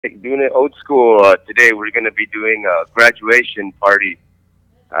Doing it old school. Today we're gonna be doing a graduation party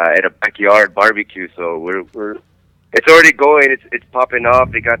at a backyard barbecue. So we're it's already going. It's popping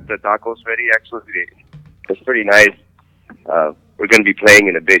off. They got the tacos ready. Actually, it's pretty nice. We're gonna be playing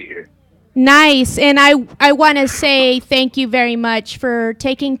in a bit here. Nice. And I want to say thank you very much for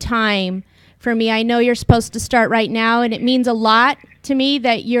taking time for me. I know you're supposed to start right now, and it means a lot to me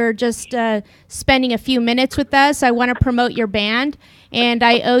that you're just spending a few minutes with us. I want to promote your band, and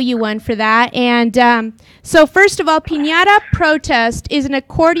I owe you one for that. And so first of all, Piñata Protest is an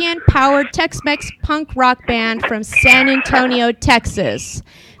accordion-powered Tex-Mex punk rock band from San Antonio, Texas.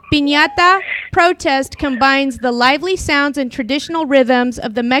 Piñata Protest combines the lively sounds and traditional rhythms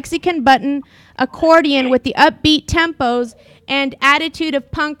of the Mexican button accordion with the upbeat tempos and attitude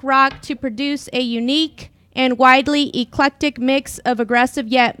of punk rock to produce a unique and widely eclectic mix of aggressive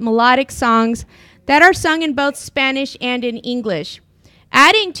yet melodic songs that are sung in both Spanish and in English.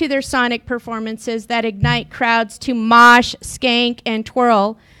 Adding to their sonic performances that ignite crowds to mosh, skank, and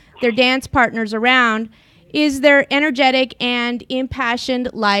twirl their dance partners around is their energetic and impassioned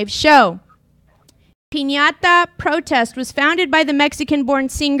live show. Piñata Protest was founded by the Mexican-born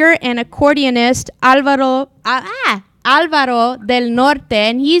singer and accordionist Alvaro del Norte,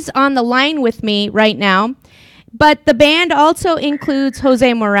 and he's on the line with me right now. But the band also includes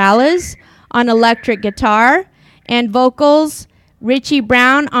Jose Morales on electric guitar and vocals, Richie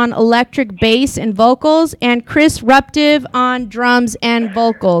Brown on electric bass and vocals, and Chris Ruptive on drums and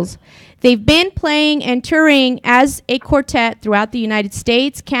vocals. They've been playing and touring as a quartet throughout the United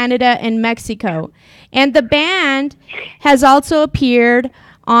States, Canada, and Mexico. And the band has also appeared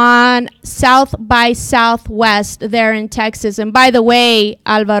on South by Southwest there in Texas. And by the way,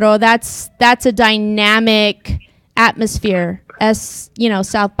 Alvaro, that's a dynamic atmosphere as,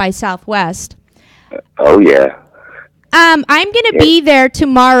 South by Southwest. Oh yeah. I'm going to be there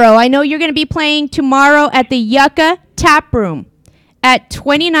tomorrow. I know you're going to be playing tomorrow at the Yucca Tap Room at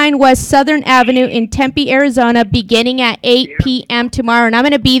 29 West Southern Avenue in Tempe, Arizona, beginning at 8 p.m. tomorrow. And I'm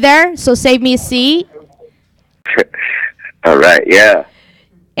going to be there, so save me a seat. All right, yeah.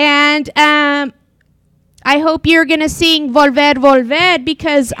 And I hope you're going to sing Volver, Volver,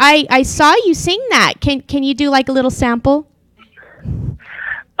 because I saw you sing that. Can you do like a little sample?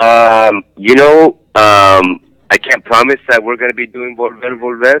 I can't promise that we're going to be doing Volver,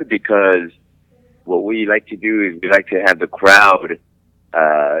 Volver because what we like to do is we like to have the crowd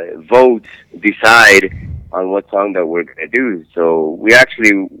vote, decide on what song that we're going to do. So we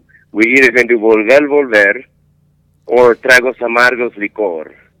either going to do Volver, Volver or Tragos Amargos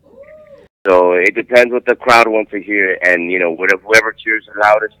Licor. So it depends what the crowd wants to hear. And, whoever cheers the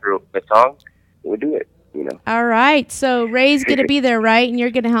loudest for the song, we'll do it. All right. So Ray's going to be there, right? And you're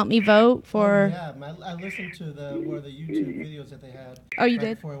going to help me vote for... Oh, yeah, I listened to one of the YouTube videos that they had. Oh, you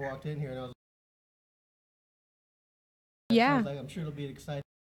did? Before I walked in here. And I was Yeah. I'm sure it'll be exciting.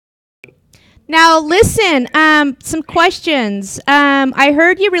 Now, listen, some questions. I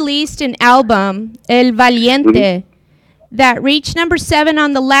heard you released an album, El Valiente, that reached number 7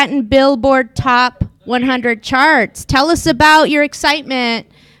 on the Latin Billboard Top 100 charts. Tell us about your excitement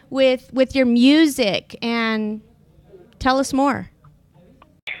with your music, and tell us more.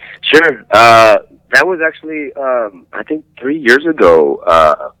 Sure. That was actually, I think 3 years ago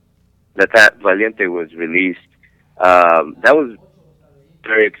that Valiente was released. That was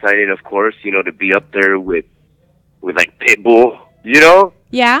very exciting, of course, to be up there with like Pitbull,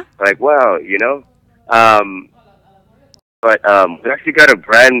 Yeah. Like, wow, But we actually got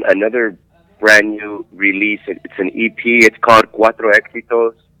another brand new release. It's an EP. It's called Cuatro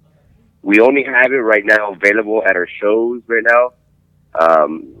Éxitos. We only have it right now available at our shows right now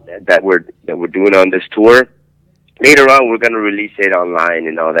that we're doing on this tour. Later on, we're going to release it online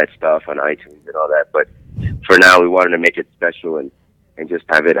and all that stuff on iTunes and all that. But for now, we wanted to make it special and just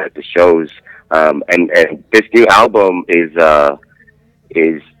have it at the shows. And this new album is the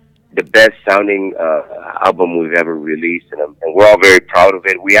best sounding album we've ever released, and we're all very proud of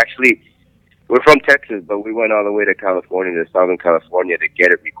it. We're from Texas, but we went all the way to California, to Southern California, to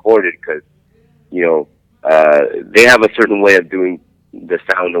get it recorded because, they have a certain way of doing the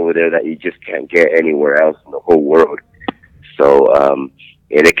sound over there that you just can't get anywhere else in the whole world. So, and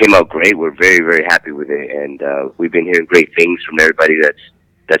it came out great. We're very, very happy with it, and we've been hearing great things from everybody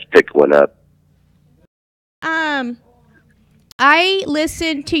that's picked one up. I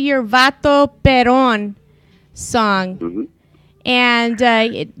listened to your Vato Perón song. Mm-hmm. And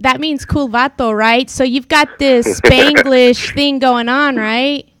that means cool vato, right? So you've got this Spanglish thing going on,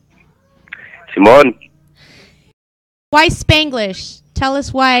 right? Simon. Why Spanglish? Tell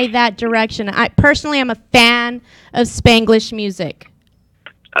us why that direction. I personally am a fan of Spanglish music.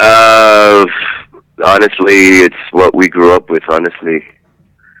 honestly, it's what we grew up with. Honestly,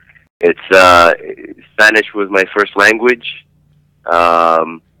 it's Spanish was my first language.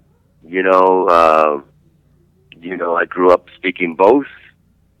 Um, you know, I grew up speaking both.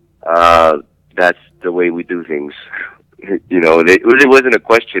 Uh, that's the way we do things. It really wasn't a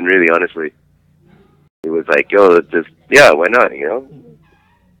question, really. Honestly, it was like, yo, just yeah, why not?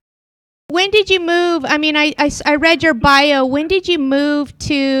 When did you move? I mean, I read your bio. When did you move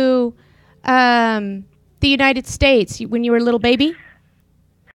to the United States? When you were a little baby?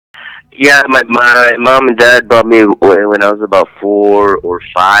 Yeah, my mom and dad brought me when I was about 4 or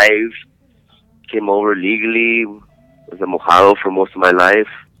 5. Came over legally. Was a mojado for most of my life,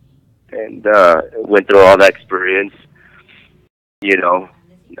 and went through all that experience. You know,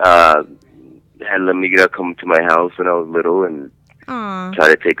 uh, had La Migra come to my house when I was little and Aw. try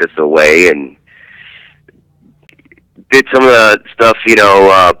to take us away, and did some of the stuff,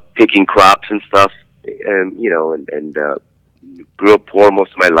 picking crops and stuff, and grew up poor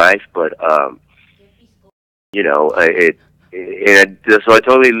most of my life, but so I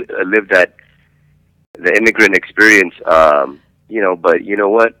totally lived that the immigrant experience, but you know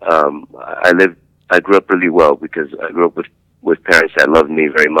what? I grew up really well because I grew up with parents that loved me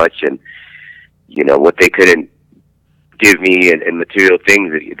very much, and what they couldn't give me and material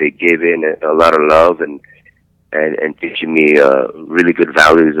things, they gave in a lot of love and teaching me really good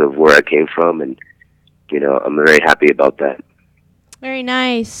values of where I came from, and I'm very happy about that. Very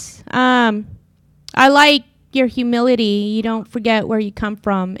nice. I like your humility. You don't forget where you come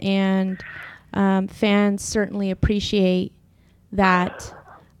from, and fans certainly appreciate that.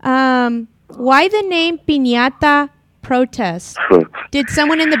 Why the name Piñata Protest? Did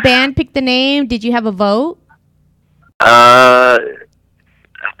someone in the band pick the name? Did you have a vote? uh,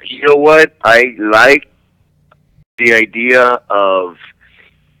 you know what? I like the idea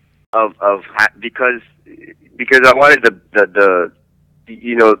because I wanted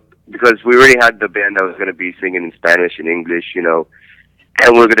because we already had the band that was going to be singing in Spanish and English, and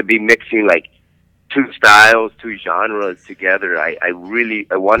we're going to be mixing like two styles, two genres together. I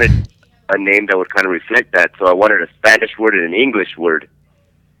wanted a name that would kind of reflect that. So I wanted a Spanish word and an English word,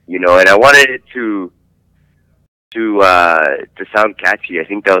 and I wanted it to sound catchy. I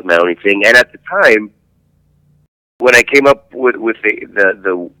think that was my only thing. And at the time, when I came up with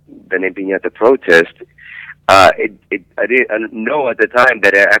the name Piñata Protest, I didn't know at the time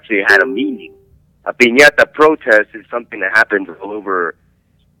that it actually had a meaning. A piñata protest is something that happens all over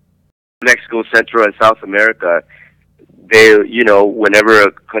Mexico, Central, and South America. Whenever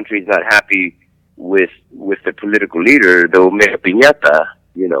a country is not happy with the political leader, they'll make a piñata,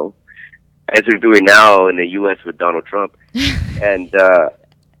 as they're doing now in the U.S. with Donald Trump, and their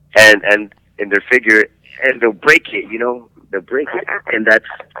figure, and they'll break it, they'll break it, and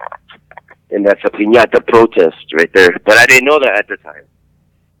that's a piñata protest right there. But I didn't know that at the time.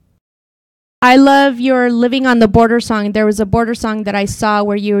 I love your Living on the Border song. There was a border song that I saw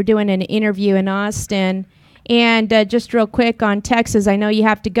where you were doing an interview in Austin. And just real quick on Texas, I know you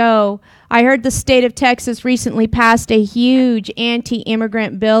have to go. I heard the state of Texas recently passed a huge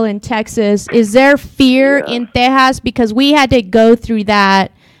anti-immigrant bill in Texas. Is there fear in Texas? Because we had to go through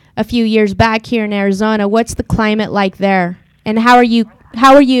that a few years back here in Arizona. What's the climate like there? And how are you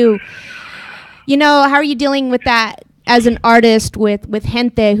dealing with that as an artist with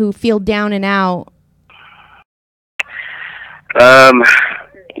gente who feel down and out? Um,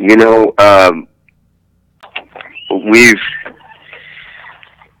 you know, um, we've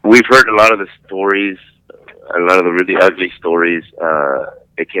heard a lot of the stories, a lot of the really ugly stories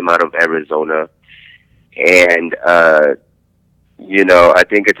that came out of Arizona, and I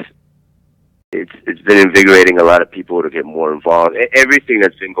think it's been invigorating a lot of people to get more involved. Everything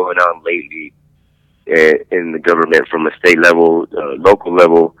that's been going on lately in the government, from a state level, local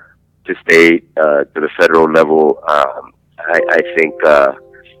level, to state, to the federal level, I think a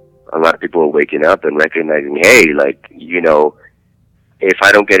lot of people are waking up and recognizing, hey, if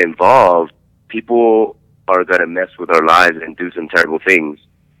I don't get involved, people are gonna mess with our lives and do some terrible things,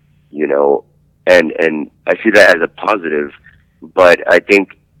 and I see that as a positive. But I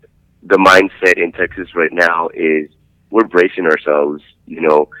think the mindset in Texas right now is we're bracing ourselves,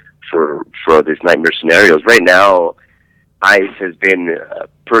 for these nightmare scenarios. Right now, ICE has been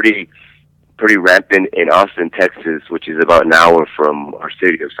pretty rampant in Austin, Texas, which is about an hour from our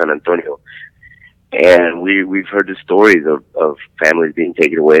city of San Antonio. And we've heard the stories of families being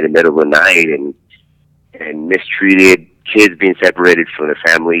taken away in the middle of the night and mistreated, kids being separated from their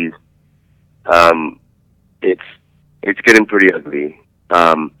families. It's getting pretty ugly.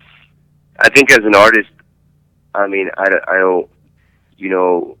 I think as an artist, I mean, I don't,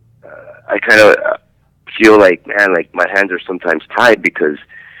 I kind of, feel like, man, like my hands are sometimes tied because,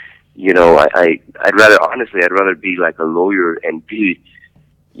 you know, I'd rather be like a lawyer and be,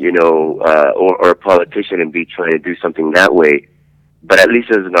 you know, or a politician and be trying to do something that way. But at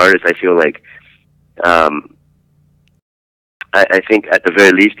least as an artist, I feel like, I think at the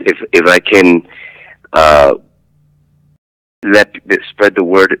very least, if I can, spread the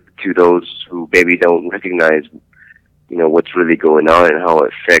word to those who maybe don't recognize, you know, what's really going on and how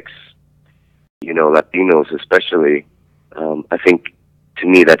it affects, you know, Latinos especially. I think, to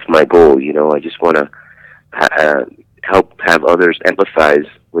me, that's my goal. You know, I just want to help have others empathize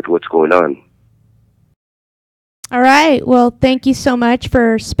with what's going on. All right. Well, thank you so much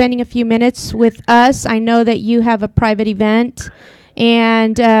for spending a few minutes with us. I know that you have a private event,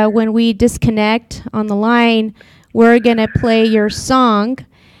 and when we disconnect on the line, we're going to play your song,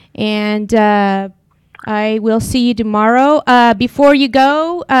 and I will see you tomorrow. Before you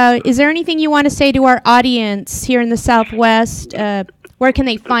go, is there anything you want to say to our audience here in the Southwest? Where can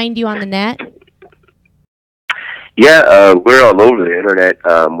they find you on the net? Yeah, we're all over the internet.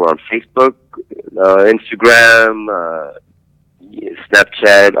 We're on Facebook, Instagram,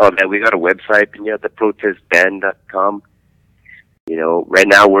 Snapchat, all that. We got a website, pinataprotestband.com. You know, right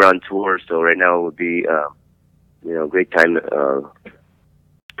now we're on tour, so right now would be, you know, great chance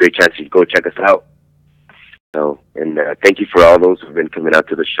to go check us out. So, and thank you for all those who've been coming out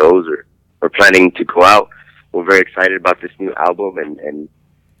to the shows or planning to go out. We're very excited about this new album, and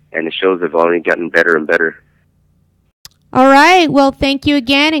the shows have only gotten better and better. All right. Well, thank you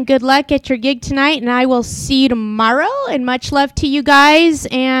again, and good luck at your gig tonight. And I will see you tomorrow. And much love to you guys.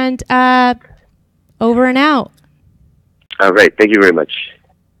 And over and out. All right. Thank you very much.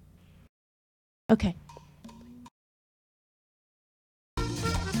 Okay.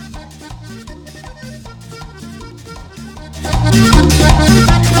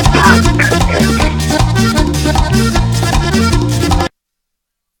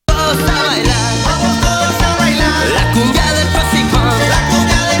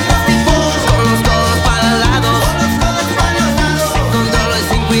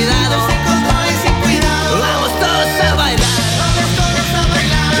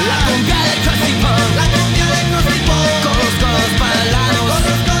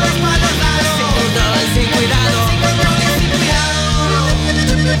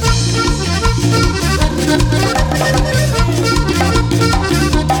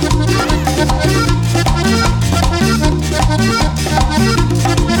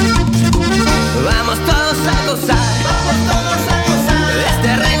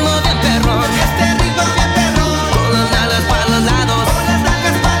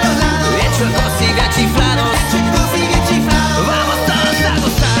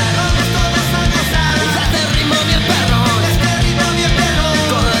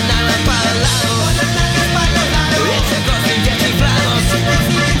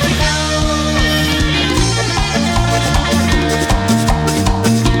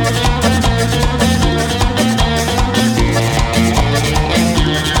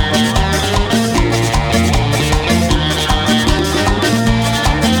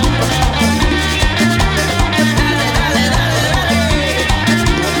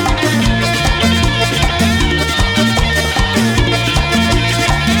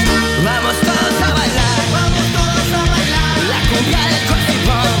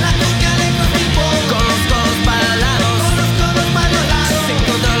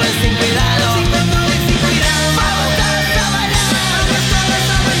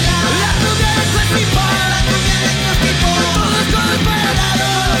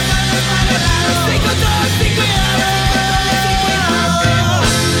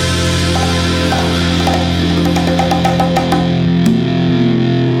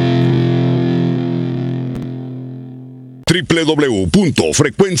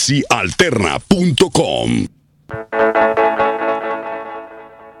 www.frecuenciaalterna.com.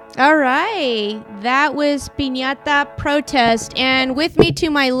 All right, that was Piñata Protest, and with me to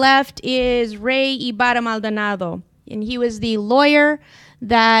my left is Ray Ibarra Maldonado, and he was the lawyer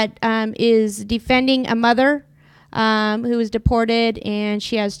that is defending a mother who was deported, and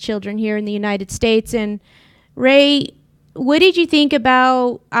she has children here in the United States. And Ray, what did you think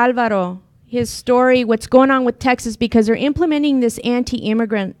about Alvaro, his story, what's going on with Texas, because they're implementing this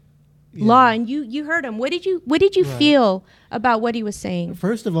anti-immigrant law, and you heard him. What did you Right. feel about what he was saying?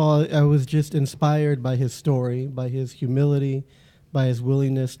 First of all, I was just inspired by his story, by his humility, by his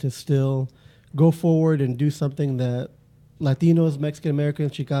willingness to still go forward and do something that Latinos, Mexican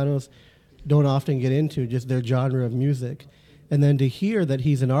Americans, Chicanos don't often get into, just their genre of music. And then to hear that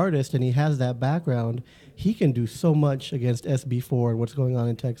he's an artist and he has that background, he can do so much against SB4 and what's going on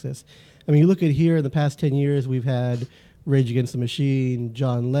in Texas. I mean, you look at here in the past 10 years, we've had Rage Against the Machine,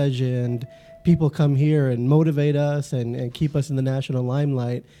 John Legend. People come here and motivate us and keep us in the national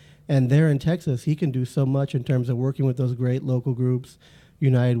limelight. And there in Texas, he can do so much in terms of working with those great local groups,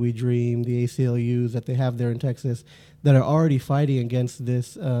 United We Dream, the ACLUs that they have there in Texas, that are already fighting against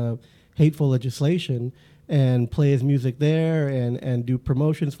this hateful legislation, and play his music there and do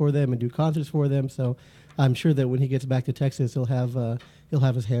promotions for them and do concerts for them. So I'm sure that when he gets back to Texas, he'll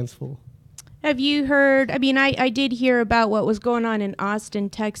have his hands full. Have you heard, I mean, I did hear about what was going on in Austin,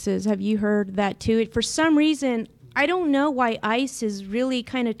 Texas. Have you heard that too? For some reason, I don't know why ICE is really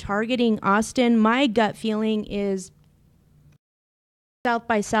kind of targeting Austin. My gut feeling is South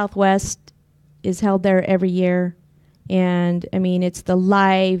by Southwest is held there every year. And, I mean, it's the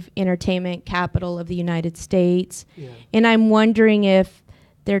live entertainment capital of the United States. Yeah. And I'm wondering if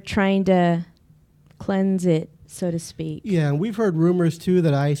they're trying to cleanse it, so to speak. Yeah, and we've heard rumors, too,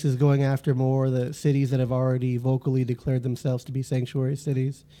 that ICE is going after more the cities that have already vocally declared themselves to be sanctuary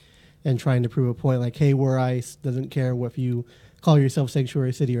cities and trying to prove a point like, hey, we're ICE, doesn't care if you call yourself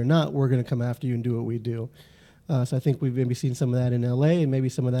sanctuary city or not, we're going to come after you and do what we do. So I think we've maybe seen some of that in L.A. and maybe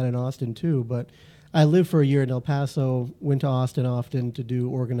some of that in Austin, too. But I lived for a year in El Paso, went to Austin often to do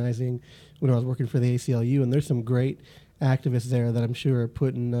organizing when I was working for the ACLU, and there's some great activists there that I'm sure are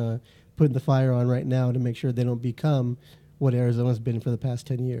putting the fire on right now to make sure they don't become what Arizona's been for the past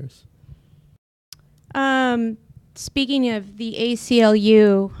 10 years. Speaking of the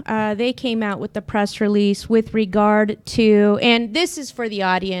ACLU, they came out with the press release with regard to, and this is for the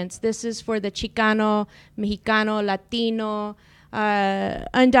audience, this is for the Chicano, Mexicano, Latino,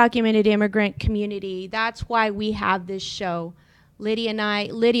 undocumented immigrant community. That's why we have this show.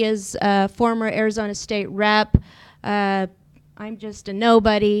 Lydia's former Arizona State rep. I'm just a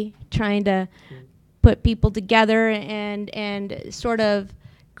nobody trying to put people together and sort of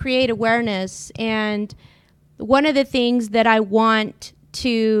create awareness. And one of the things that I want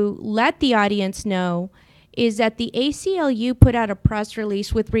to let the audience know is that the ACLU put out a press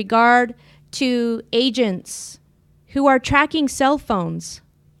release with regard to agents who are tracking cell phones.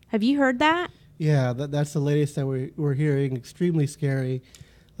 Have you heard that? Yeah, that's the latest that we're hearing. Extremely scary.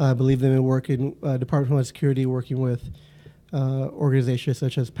 I believe they've been working, Department of Homeland Security working with organizations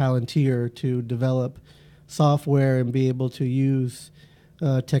such as Palantir to develop software and be able to use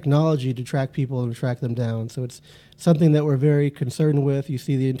technology to track people and track them down. So it's something that we're very concerned with. You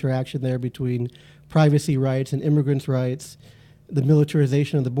see the interaction there between privacy rights and immigrants' rights, the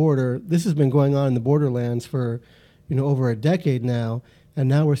militarization of the border. This has been going on in the borderlands for over a decade now, and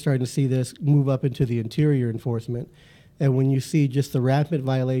now we're starting to see this move up into the interior enforcement. And when you see just the rampant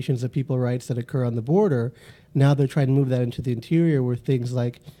violations of people's rights that occur on the border, now they're trying to move that into the interior with things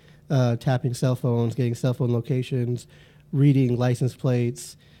like tapping cell phones, getting cell phone locations, reading license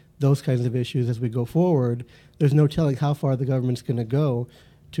plates, those kinds of issues as we go forward. There's no telling how far the government's going to go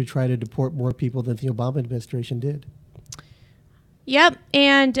to try to deport more people than the Obama administration did. Yep,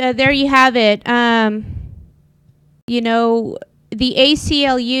 and there you have it. The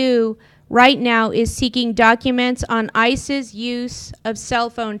ACLU right now is seeking documents on ICE's use of cell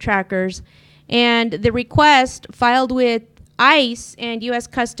phone trackers. And the request filed with ICE and U.S.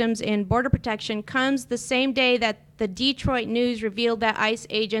 Customs and Border Protection comes the same day that the Detroit News revealed that ICE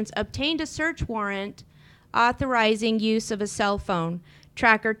agents obtained a search warrant authorizing use of a cell phone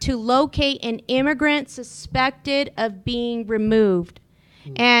tracker to locate an immigrant suspected of being removed.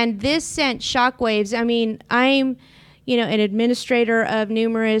 And this sent shockwaves. I mean, I'm an administrator of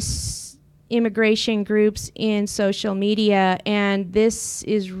numerous immigration groups in social media, and this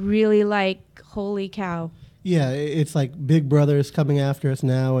is really like, holy cow. Yeah, it's like Big Brother's coming after us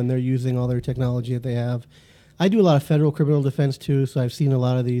now, and they're using all their technology that they have. I do a lot of federal criminal defense, too, so I've seen a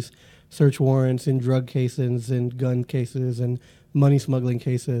lot of these search warrants in drug cases and gun cases and money smuggling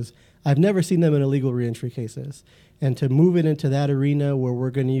cases. I've never seen them in illegal reentry cases. And to move it into that arena where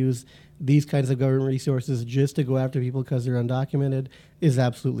we're going to use these kinds of government resources just to go after people because they're undocumented is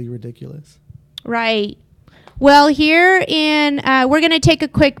absolutely ridiculous. Right. Well, we're going to take a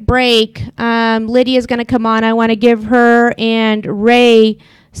quick break. Lydia's going to come on. I want to give her and Ray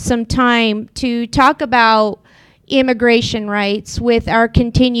some time to talk about immigration rights with our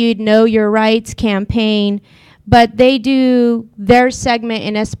continued Know Your Rights campaign. But they do their segment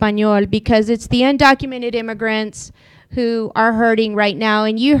in Espanol because it's the undocumented immigrants who are hurting right now.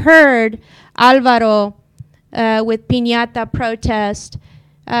 And you heard Alvaro with Piñata protest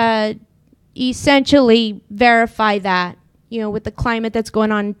essentially verify that, with the climate that's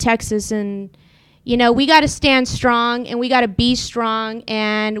going on in Texas and you know, we got to stand strong and we got to be strong,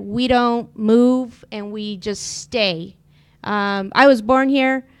 and we don't move and we just stay. I was born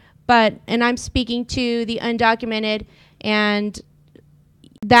here, and I'm speaking to the undocumented, and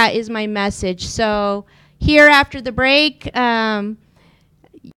that is my message. So here after the break,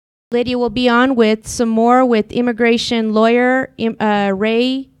 Lydia will be on with some more with immigration lawyer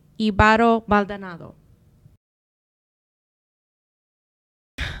Ray Ibarro Maldonado.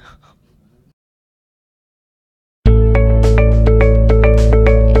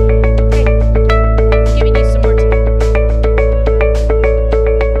 Giving you some more time.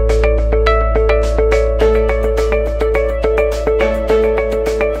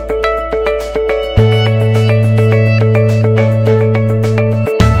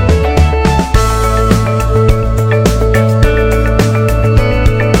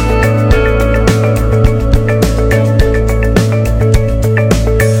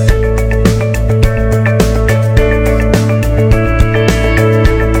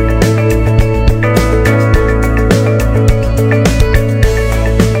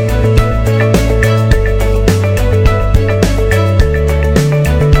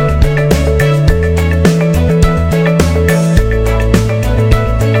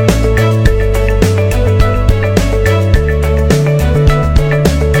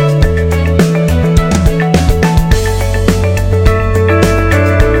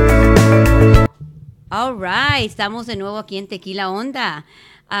 All right, estamos de nuevo aquí en Tequila Onda.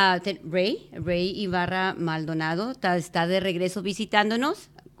 Ray Ibarra Maldonado está de regreso visitándonos.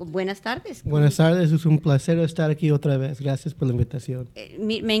 Buenas tardes. Buenas tardes, es un placer estar aquí otra vez. Gracias por la invitación.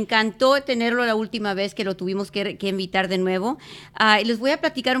 Me encantó tenerlo la última vez que lo tuvimos que invitar de nuevo. Les voy a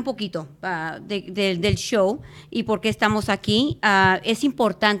platicar un poquito del show y por qué estamos aquí. Es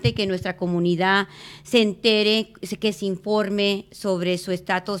importante que nuestra comunidad se entere, que se informe sobre su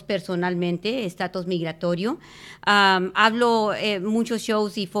estatus personalmente, estatus migratorio. Hablo muchos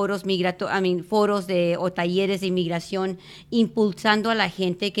shows y foros o talleres de inmigración, impulsando a la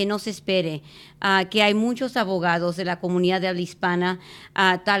gente que no se espere, que hay muchos abogados de la comunidad de habla hispana,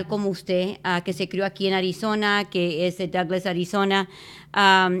 tal como usted, que se crió aquí en Arizona, que es de Douglas, Arizona,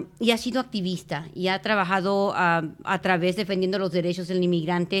 y ha sido activista y ha trabajado a través defendiendo los derechos del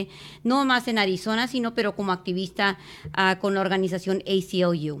inmigrante, no más en Arizona, pero como activista con la organización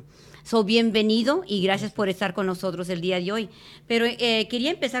ACLU. So, bienvenido y gracias por estar con nosotros el día de hoy. Pero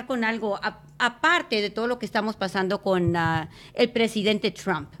quería empezar con algo, aparte de todo lo que estamos pasando con el presidente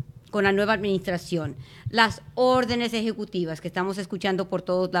Trump, con la nueva administración, las órdenes ejecutivas que estamos escuchando por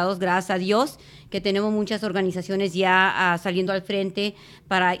todos lados, gracias a Dios, que tenemos muchas organizaciones ya saliendo al frente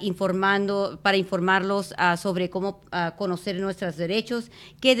para informarlos sobre cómo conocer nuestros derechos,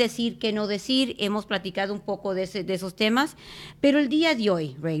 qué decir, qué no decir. Hemos platicado un poco de esos temas, pero el día de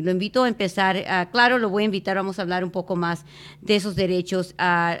hoy, Ray, lo invito a empezar, lo voy a invitar, vamos a hablar un poco más de esos derechos,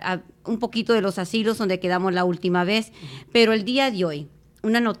 un poquito de los asilos donde quedamos la última vez, pero el día de hoy,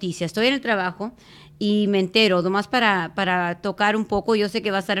 una noticia, estoy en el trabajo y me entero, nomás para tocar un poco, yo sé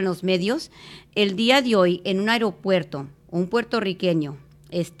que va a estar en los medios, el día de hoy en un aeropuerto, un puertorriqueño,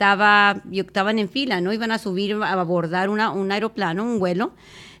 estaban en fila, ¿no? Iban a subir, a abordar un aeroplano, un vuelo,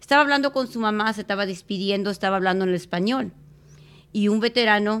 estaba hablando con su mamá, se estaba despidiendo, estaba hablando en español, y un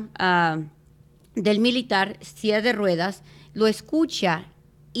veterano del militar, silla de ruedas, lo escucha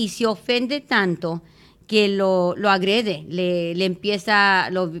y se ofende tanto que lo agrede, le empieza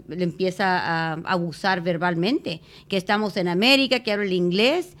a abusar verbalmente, que estamos en América, que habla el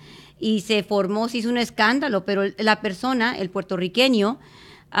inglés, y se hizo un escándalo, pero la persona, el puertorriqueño,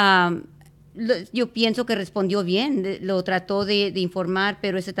 yo pienso que respondió bien, lo trató de informar,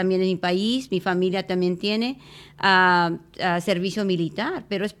 pero ese también es mi país, mi familia también tiene servicio militar,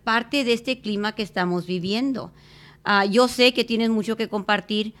 pero es parte de este clima que estamos viviendo. Yo sé que tienes mucho que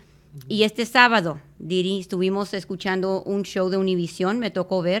compartir. Y este sábado, Diri, estuvimos escuchando un show de Univisión, me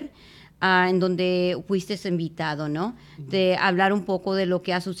tocó ver, en donde fuiste invitado, ¿no? De hablar un poco de lo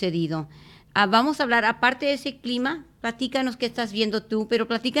que ha sucedido. Vamos a hablar, aparte de ese clima, platícanos qué estás viendo tú, pero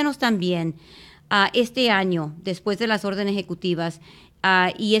platícanos también este año, después de las órdenes ejecutivas,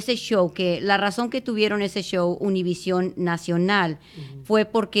 y ese show, que la razón que tuvieron ese show, Univisión Nacional, fue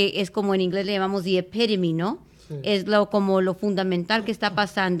porque es como en inglés le llamamos the epitome, ¿no? Es como lo fundamental que está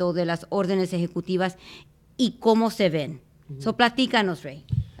pasando de las órdenes ejecutivas y cómo se ven. So, platícanos, Ray.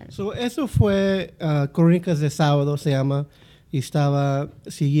 Eso fue Crónicas de Sábado, se llama, y estaba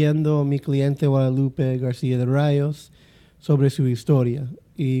siguiendo a mi cliente Guadalupe García de Rayos sobre su historia.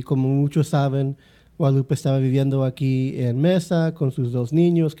 Y como muchos saben, Guadalupe estaba viviendo aquí en Mesa con sus 2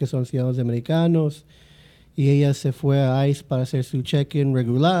 niños, que son ciudadanos americanos, y ella se fue a ICE para hacer su check-in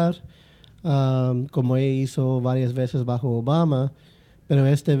regular. como ella hizo varias veces bajo Obama, pero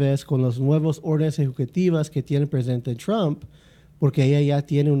esta vez con las nuevas órdenes ejecutivas que tiene el presidente Trump, porque ella ya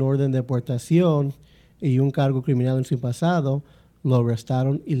tiene un orden de deportación y un cargo criminal en su pasado, lo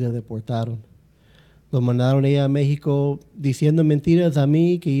arrestaron y le deportaron. Lo mandaron ella a México diciendo mentiras a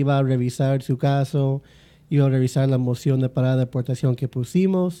mí que iba a revisar su caso, iba a revisar la moción de parada de deportación que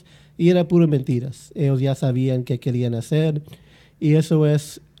pusimos, y era puro mentiras. Ellos ya sabían qué querían hacer, y eso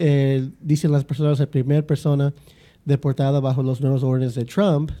es, dicen las personas, la primera persona deportada bajo los nuevos órdenes de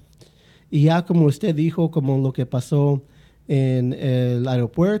Trump. Y ya como usted dijo, como lo que pasó en el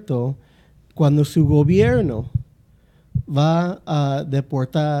aeropuerto, cuando su gobierno va a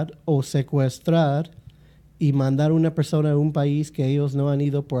deportar o secuestrar y mandar una persona a un país que ellos no han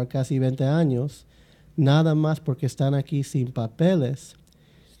ido por casi 20 años, nada más porque están aquí sin papeles,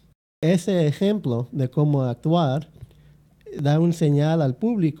 ese ejemplo de cómo actuar da un señal al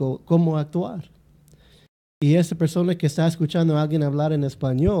público cómo actuar. Y esa persona que está escuchando a alguien hablar en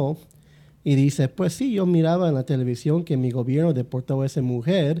español y dice, pues sí, yo miraba en la televisión que mi gobierno deportó a esa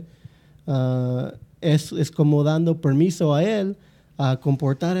mujer, es como dando permiso a él a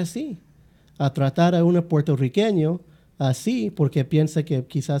comportar así, a tratar a un puertorriqueño así, porque piensa que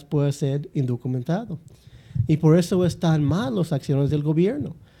quizás puede ser indocumentado. Y por eso es tan mal las acciones del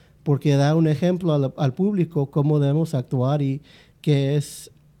gobierno, porque da un ejemplo al público cómo debemos actuar y qué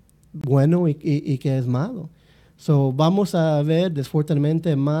es bueno y qué es malo. So, vamos a ver,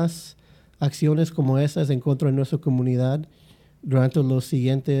 desafortunadamente, más acciones como esas en contra de nuestra comunidad durante los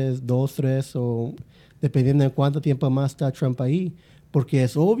siguientes 2, 3 o dependiendo de cuánto tiempo más está Trump ahí, porque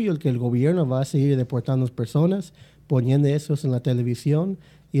es obvio que el gobierno va a seguir deportando personas, poniendo eso en la televisión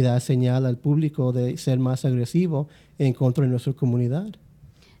y da señal al público de ser más agresivo en contra de nuestra comunidad.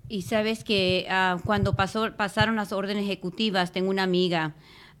 Y sabes que cuando pasaron las órdenes ejecutivas, tengo una amiga,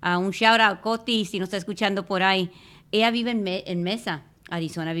 un shout out, Coti, si nos está escuchando por ahí. Ella vive en Mesa,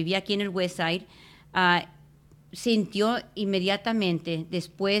 Arizona, vivía aquí en el West Side. Sintió inmediatamente,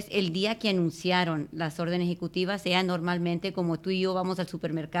 después, el día que anunciaron las órdenes ejecutivas, ella normalmente, como tú y yo vamos al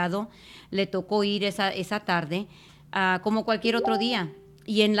supermercado, le tocó ir esa tarde, como cualquier otro día.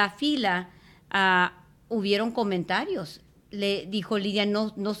 Y en la fila hubieron comentarios. Le dijo Lidia,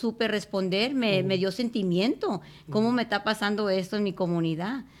 no supe responder, me dio sentimiento. ¿Cómo me está pasando esto en mi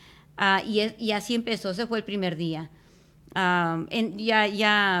comunidad? Y así empezó, ese fue el primer día.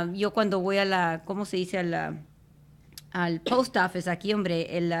 Yo cuando voy a la, ¿cómo se dice? Al post office aquí, hombre,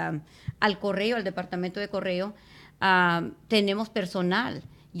 al correo, al departamento de correo, tenemos personal.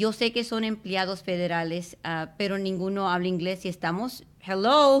 Yo sé que son empleados federales, pero ninguno habla inglés y estamos,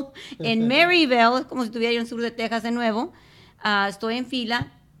 en Maryville, como si estuviera yo en el sur de Texas de nuevo. Estoy en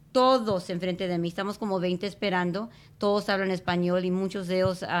fila, todos enfrente de mí, estamos como 20 esperando, todos hablan español y muchos de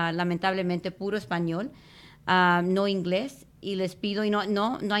ellos, lamentablemente, puro español, no inglés, y les pido, y no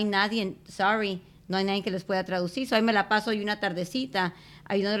hay nadie, no hay nadie que les pueda traducir, so ahí me la paso y una tardecita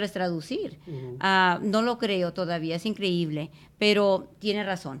ayudándoles a traducir. No lo creo todavía, es increíble, pero tiene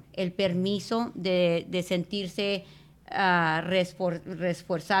razón, el permiso de sentirse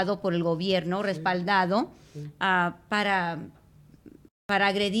reforzado por el gobierno, respaldado, para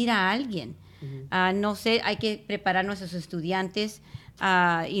agredir a alguien. No sé, hay que preparar a nuestros estudiantes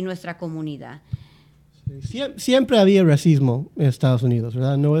y nuestra comunidad. Siempre había racismo en Estados Unidos,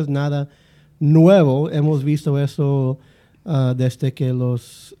 ¿verdad? No es nada nuevo. Hemos visto eso desde que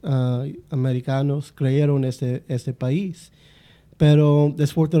los americanos crearon este país. Pero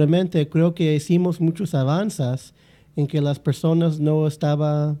desafortunadamente creo que hicimos muchos avances en que las personas no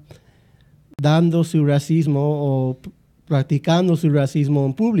estaban dando su racismo o practicando su racismo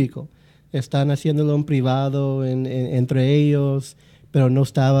en público. Están haciéndolo en privado, entre ellos, pero no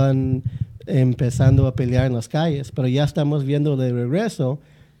estaban empezando a pelear en las calles. Pero ya estamos viendo de regreso,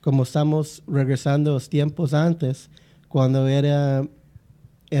 como estamos regresando a los tiempos antes, cuando era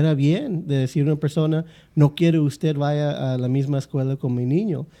bien de decir a una persona, no quiero usted vaya a la misma escuela con mi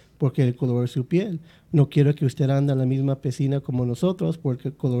niño porque el color de su piel. No quiero que usted ande en la misma piscina como nosotros porque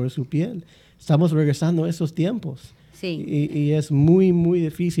el color de su piel. Estamos regresando a esos tiempos. Sí. Y es muy, muy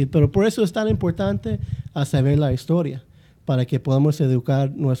difícil. Pero por eso es tan importante a saber la historia, para que podamos educar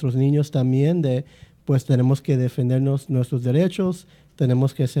a nuestros niños también de, pues tenemos que defendernos nuestros derechos,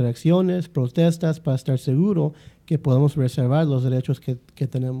 tenemos que hacer acciones, protestas para estar seguros que podemos reservar los derechos que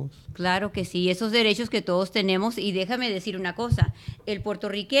tenemos. Claro que sí, esos derechos que todos tenemos. Y déjame decir una cosa, el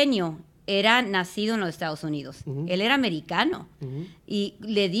puertorriqueño era nacido en los Estados Unidos, él era americano, y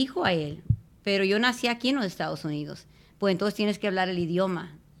le dijo a él, pero yo nací aquí en los Estados Unidos, pues entonces tienes que hablar el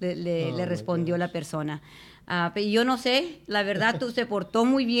idioma le my respondió gosh. la persona. Pero yo no sé, la verdad, tú se portó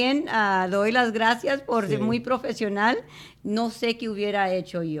muy bien. Doy las gracias por ser Sí. muy profesional. No sé qué hubiera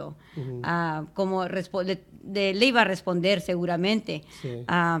hecho yo. Como le iba a responder seguramente. Sí.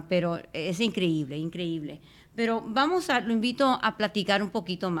 Pero es increíble, increíble. Pero lo invito a platicar un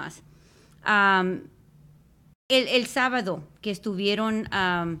poquito más. El sábado que estuvieron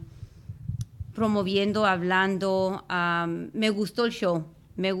promoviendo, hablando, me gustó el show,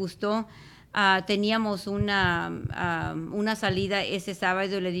 me gustó. Teníamos una salida ese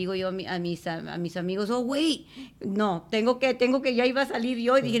sábado y le digo yo a mis amigos, oh, wait, no, tengo que, ya iba a salir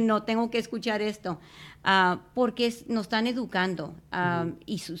yo y dije, no, tengo que escuchar esto. Porque nos están educando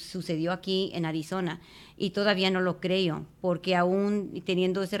y sucedió aquí en Arizona y todavía no lo creo, porque aún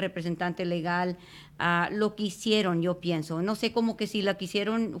teniendo ese representante legal, lo que hicieron, yo pienso, no sé, como que si lo que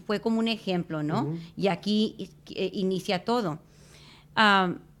hicieron fue como un ejemplo, ¿no? Y aquí inicia todo.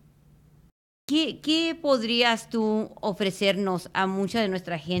 ¿Qué podrías tú ofrecernos a mucha de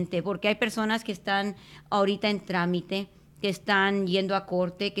nuestra gente? Porque hay personas que están ahorita en trámite, que están yendo a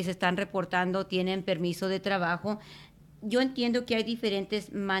corte, que se están reportando, tienen permiso de trabajo. Yo entiendo que hay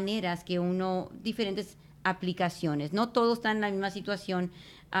diferentes maneras diferentes aplicaciones. No todos están en la misma situación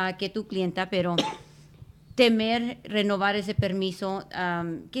que tu clienta, pero temer renovar ese permiso,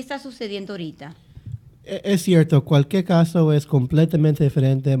 ¿qué está sucediendo ahorita? Es cierto, cualquier caso es completamente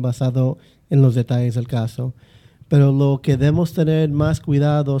diferente basado en los detalles del caso. Pero lo que debemos tener más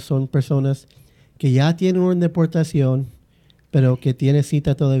cuidado son personas que ya tienen una deportación, pero que tienen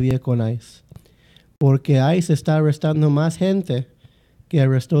cita todavía con ICE. Porque ICE está arrestando más gente que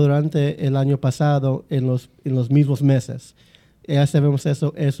arrestó durante el año pasado en los mismos meses. Ya sabemos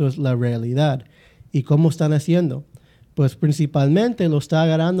eso es la realidad. ¿Y cómo están haciendo? Pues principalmente lo está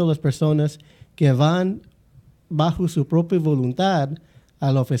agarrando las personas que van bajo su propia voluntad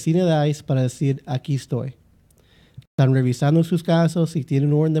a la oficina de ICE para decir, aquí estoy. Están revisando sus casos, si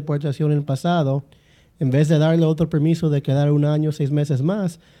tienen orden de deportación en el pasado, en vez de darle otro permiso de quedar 1 año, 6 meses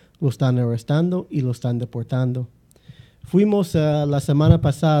más, lo están arrestando y lo están deportando. Fuimos la semana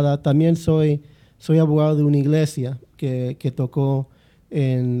pasada, también soy abogado de una iglesia que tocó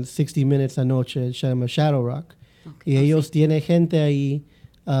en 60 Minutes anoche, se llama Shadow Rock. Okay. Y ellos tienen gente ahí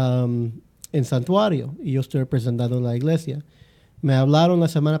en santuario y yo estoy representando la iglesia. Me hablaron la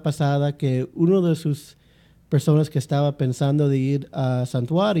semana pasada que uno de sus personas que estaba pensando de ir a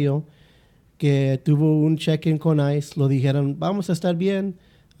santuario, que tuvo un check-in con ICE, lo dijeron, vamos a estar bien,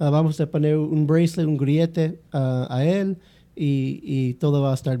 vamos a poner un bracelet, un grillete a él y todo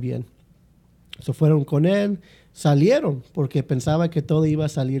va a estar bien. So fueron con él, salieron porque pensaba que todo iba a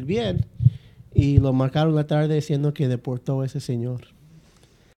salir bien y lo marcaron la tarde diciendo que deportó a ese señor.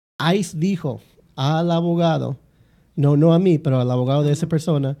 ICE dijo al abogado, no a mí, pero al abogado de esa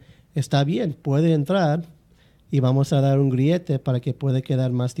persona, está bien, puede entrar y vamos a dar un grillete para que pueda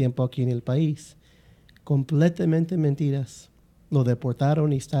quedar más tiempo aquí en el país. Completamente mentiras. Lo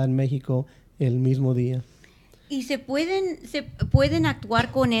deportaron y está en México el mismo día. ¿Y se pueden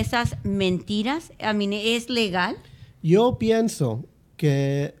actuar con esas mentiras? ¿Es legal? Yo pienso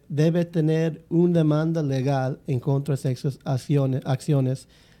que debe tener una demanda legal en contra de esas acciones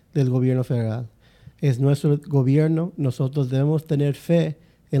del gobierno federal. Es nuestro gobierno, nosotros debemos tener fe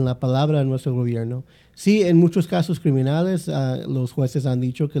en la palabra de nuestro gobierno. Sí, en muchos casos criminales, los jueces han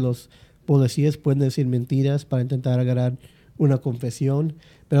dicho que los policías pueden decir mentiras para intentar agarrar una confesión,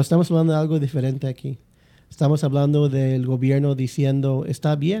 pero estamos hablando de algo diferente aquí. Estamos hablando del gobierno diciendo,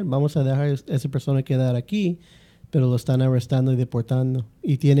 está bien, vamos a dejar a esa persona quedar aquí, pero lo están arrestando y deportando.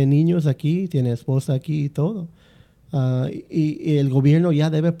 Y tiene niños aquí, tiene esposa aquí y todo. Y el gobierno ya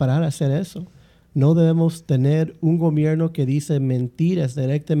debe parar a hacer eso. No debemos tener un gobierno que dice mentiras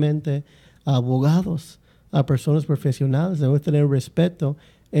directamente a abogados, a personas profesionales. Debemos tener respeto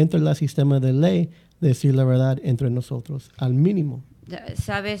entre el sistema de ley, decir la verdad entre nosotros, al mínimo.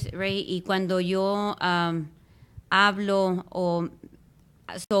 Sabes, Ray, y cuando yo hablo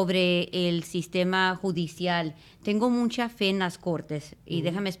sobre el sistema judicial, tengo mucha fe en las cortes y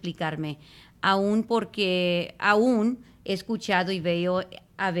déjame explicarme, porque aún he escuchado y veo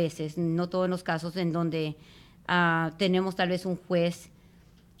a veces, no todos los casos en donde tenemos tal vez un juez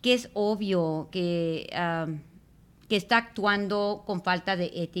que es obvio que está actuando con falta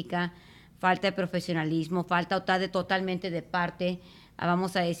de ética, falta de profesionalismo, falta totalmente de parte.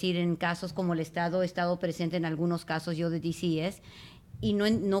 Vamos a decir, en casos como el Estado, he estado presente en algunos casos yo de DCS y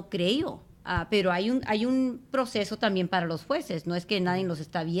no creo Pero hay un proceso también para los jueces, no es que nadie los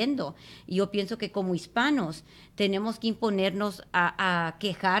está viendo. Y yo pienso que como hispanos tenemos que imponernos a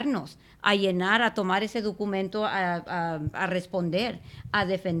quejarnos, a llenar, a tomar ese documento, a responder, a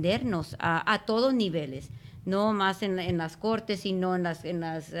defendernos a todos niveles, no más en las cortes, sino en los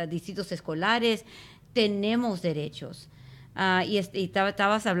distritos escolares. Tenemos derechos. Y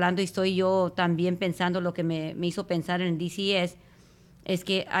estabas hablando y estoy yo también pensando, lo que me hizo pensar en el DC es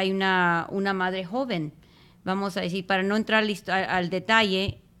que hay una madre joven, vamos a decir, para no entrar al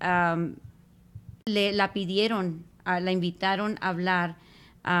detalle, la pidieron, la invitaron a hablar,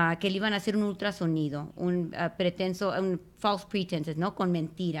 que le iban a hacer un ultrasonido, un false pretenses, ¿no? Con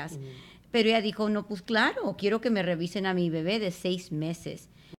mentiras. Pero ella dijo, no, pues claro, quiero que me revisen a mi bebé de 6 meses.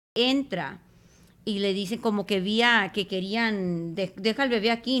 Entra y le dicen como que que querían, deja el bebé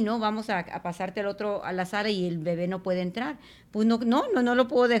aquí, ¿no? Vamos a pasarte a la sala y el bebé no puede entrar. Pues no lo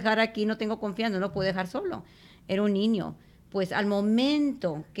puedo dejar aquí, no tengo confianza, no lo puedo dejar solo. Era un niño. Pues al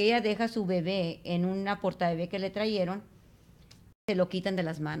momento que ella deja a su bebé en una portabebé que le trajeron, se lo quitan de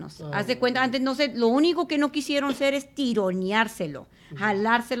las manos. Haz de cuenta, antes no sé, lo único que no quisieron hacer es tironeárselo,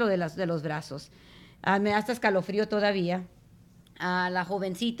 jalárselo de los brazos. Me da hasta escalofrío todavía. La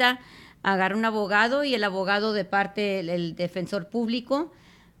jovencita agarra un abogado y el abogado de parte, el defensor público,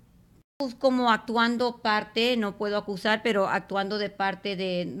 pues como actuando parte, no puedo acusar, pero actuando de parte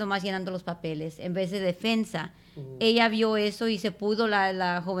de nomás llenando los papeles en vez de defensa. Ella vio eso y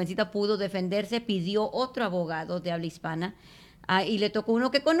la jovencita pudo defenderse, pidió otro abogado de habla hispana y le tocó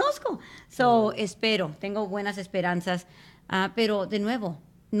uno que conozco. Espero, tengo buenas esperanzas, pero de nuevo,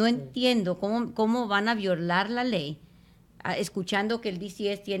 no entiendo cómo van a violar la ley. Escuchando que el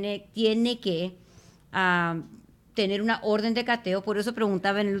DCS tiene que tener una orden de cateo. Por eso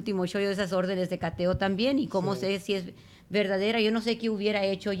preguntaba en el último show yo de esas órdenes de cateo también y cómo sé si es verdadera. Yo no sé qué hubiera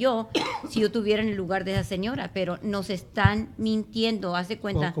hecho yo si yo estuviera en el lugar de esa señora, pero nos están mintiendo, hace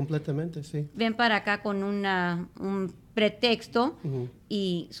cuenta. Completamente, sí. Ven para acá con un pretexto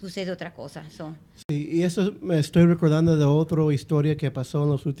y sucede otra cosa. Sí, y eso me estoy recordando de otra historia que pasó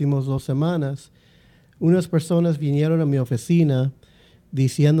en las últimas 2 semanas. Unas personas vinieron a mi oficina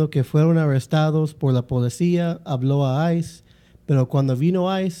diciendo que fueron arrestados por la policía, habló a ICE, pero cuando vino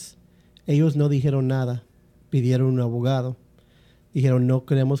ICE, ellos no dijeron nada, pidieron un abogado. Dijeron, no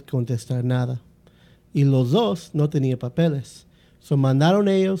queremos contestar nada. Y los dos no tenían papeles. Mandaron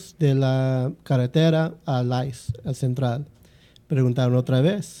ellos de la carretera al ICE, al central. Preguntaron otra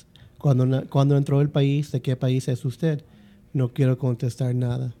vez, ¿cuándo entró el país? ¿De qué país es usted? No quiero contestar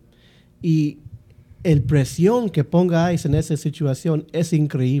nada. Y el presión que ponga ICE en esa situación es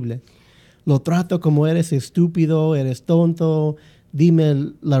increíble. Lo trato como eres estúpido, eres tonto,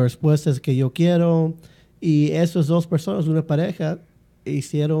 dime las respuestas que yo quiero. Y esas 2 personas, una pareja,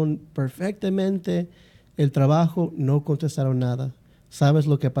 hicieron perfectamente el trabajo, no contestaron nada. ¿Sabes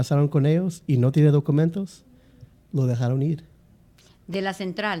lo que pasaron con ellos? Y no tiene documentos, lo dejaron ir. De la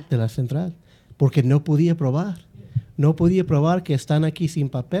central. De la central, porque no podía probar. No podía probar que están aquí sin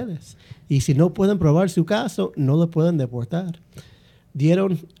papeles. Y si no pueden probar su caso, no lo pueden deportar.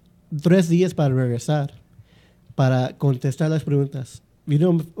 Dieron 3 días para regresar, para contestar las preguntas.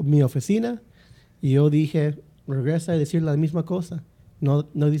 Vino a mi oficina y yo dije, regresa a decir la misma cosa. No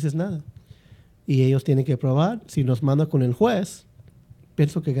dices nada. Y ellos tienen que probar. Si nos mandan con el juez,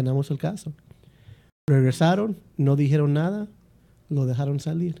 pienso que ganamos el caso. Regresaron, no dijeron nada, lo dejaron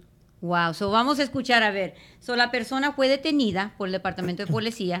salir. Wow, vamos a escuchar, a ver. La persona fue detenida por el departamento de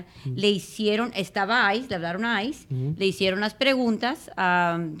policía, estaba ICE, le hablaron a ICE, le hicieron las preguntas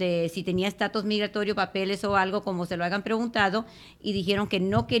de si tenía estatus migratorio, papeles o algo, como se lo hayan preguntado, y dijeron que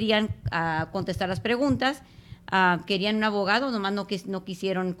no querían contestar las preguntas, querían un abogado, nomás no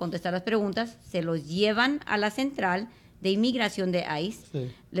quisieron contestar las preguntas, se los llevan a la central de inmigración de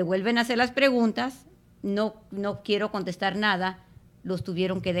ICE, le vuelven a hacer las preguntas, no quiero contestar nada, los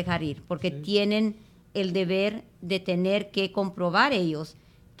tuvieron que dejar ir, porque tienen el deber de tener que comprobar ellos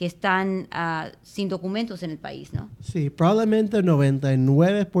que están sin documentos en el país, ¿no? Sí, probablemente el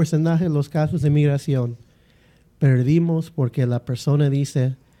 99% de los casos de migración perdimos porque la persona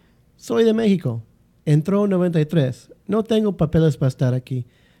dice, soy de México, entró en 93, no tengo papeles para estar aquí,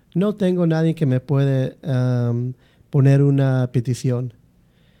 no tengo nadie que me puede poner una petición.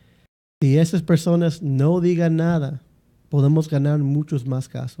 Si esas personas no digan nada, podemos ganar muchos más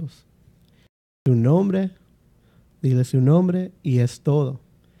casos. Su nombre, dile su nombre y es todo.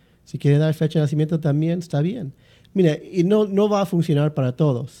 Si quiere dar fecha de nacimiento también, está bien. Mira, y no va a funcionar para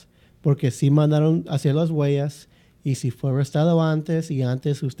todos, porque si mandaron a hacer las huellas y si fue arrestado antes y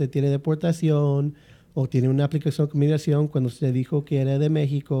antes usted tiene deportación o tiene una aplicación con migración cuando usted dijo que era de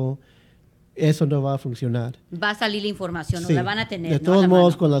México, eso no va a funcionar. Va a salir la información, Sí. no la van a tener. De ¿no? todos A la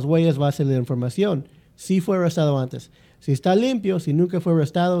modos, mano. con las huellas va a salir la información. Si fue arrestado antes. Si está limpio, si nunca fue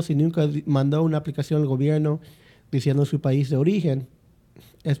arrestado, si nunca mandó una aplicación al gobierno diciendo su país de origen,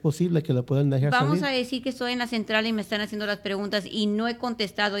 es posible que lo puedan dejar Vamos salir. a decir que estoy en la central y me están haciendo las preguntas y no he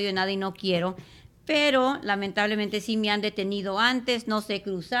contestado yo nada y no quiero, pero lamentablemente sí me han detenido antes, no sé,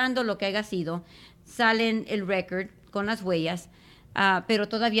 cruzando, lo que haya sido, salen el record con las huellas, pero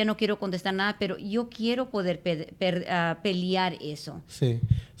todavía no quiero contestar nada, pero yo quiero poder pelear eso. Sí.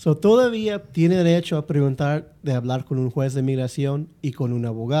 So, todavía tiene derecho a preguntar, de hablar con un juez de migración y con un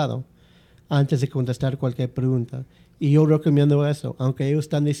abogado antes de contestar cualquier pregunta. Y yo recomiendo eso, aunque ellos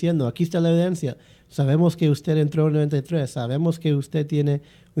están diciendo, aquí está la evidencia, sabemos que usted entró en 93, sabemos que usted tiene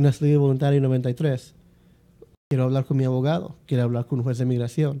una salida voluntaria en 93. Quiero hablar con mi abogado, quiero hablar con un juez de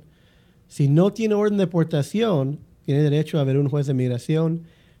migración. Si no tiene orden de deportación, tiene derecho a ver un juez de migración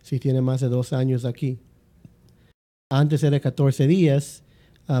si tiene más de 2 años aquí. Antes era 14 días,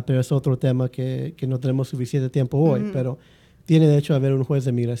 pero es otro tema que no tenemos suficiente tiempo hoy, pero tiene derecho a ver un juez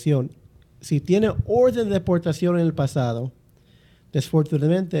de migración. Si tiene orden de deportación en el pasado,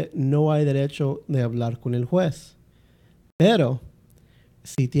 desafortunadamente no hay derecho de hablar con el juez. Pero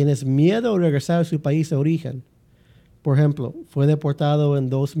si tienes miedo a regresar a su país de origen, por ejemplo, fue deportado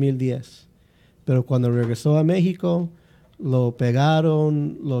en 2010, pero cuando regresó a México, lo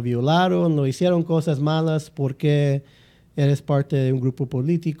pegaron, lo violaron, lo hicieron cosas malas porque eres parte de un grupo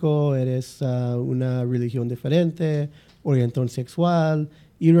político, eres una religión diferente, orientación sexual,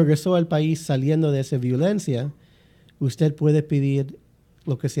 y regresó al país saliendo de esa violencia, usted puede pedir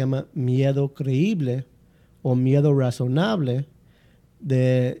lo que se llama miedo creíble o miedo razonable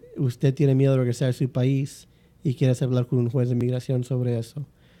de usted tiene miedo de regresar a su país y quiere hablar con un juez de inmigración sobre eso.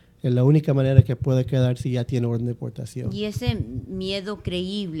 Es la única manera que puede quedar si ya tiene orden de deportación. Y ese miedo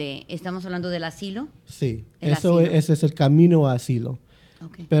creíble, ¿estamos hablando del asilo? Sí, El asilo. ese es el camino a asilo.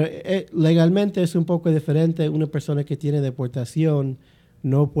 Okay. Pero legalmente es un poco diferente. Una persona que tiene deportación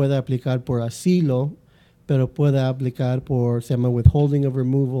no puede aplicar por asilo, pero puede aplicar por, se llama withholding of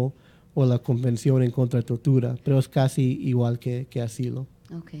removal o la Convención en contra de tortura, pero es casi igual que asilo.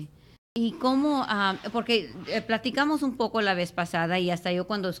 Okay. ¿Y cómo? Porque platicamos un poco la vez pasada y hasta yo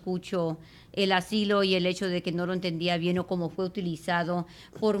cuando escucho el asilo y el hecho de que no lo entendía bien o cómo fue utilizado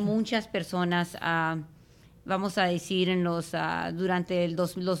por muchas personas, vamos a decir, en durante el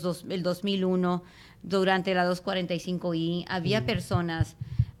 2001, durante la 245I, había personas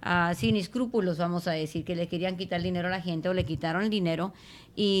sin escrúpulos, vamos a decir, que le querían quitar el dinero a la gente o le quitaron el dinero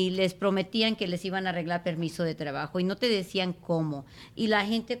y les prometían que les iban a arreglar permiso de trabajo y no te decían cómo. Y la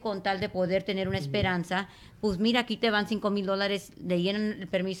gente, con tal de poder tener una esperanza, pues mira, aquí te van $5,000, le llenan el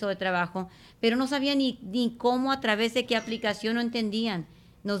permiso de trabajo, pero no sabían ni cómo, a través de qué aplicación, no entendían.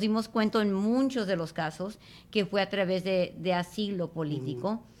 Nos dimos cuenta en muchos de los casos que fue a través de asilo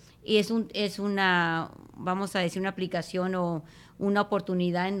político. Y es una, vamos a decir, una aplicación o una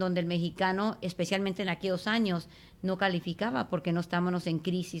oportunidad en donde el mexicano, especialmente en aquellos años, no calificaba porque no estábamos en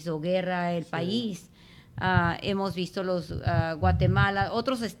crisis o guerra el país. Hemos visto los Guatemala,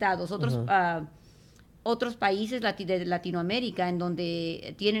 otros estados, otros países de Latinoamérica en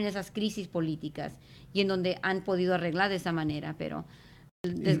donde tienen esas crisis políticas y en donde han podido arreglar de esa manera, pero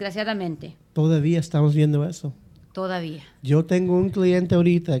desgraciadamente. Todavía estamos viendo eso. Todavía. Yo tengo un cliente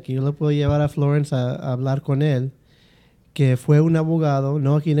ahorita que yo lo puedo llevar a Florence a hablar con él, que fue un abogado,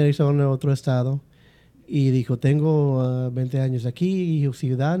 no aquí en Arizona, en otro estado, y dijo, tengo 20 años aquí,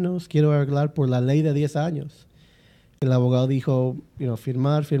 ciudadanos, quiero arreglar por la ley de 10 años. El abogado dijo,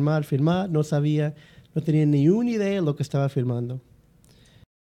 firmar, no sabía, no tenía ni una idea de lo que estaba firmando.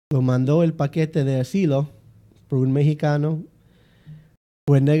 Lo mandó el paquete de asilo por un mexicano,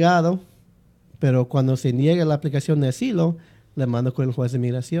 fue negado, pero cuando se niega la aplicación de asilo, le mandó con el juez de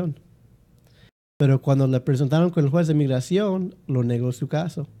migración. Pero cuando le presentaron con el juez de migración, lo negó su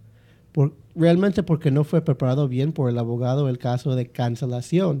caso. Realmente porque no fue preparado bien por el abogado el caso de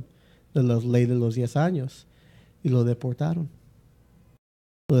cancelación de la ley de los 10 años. Y lo deportaron.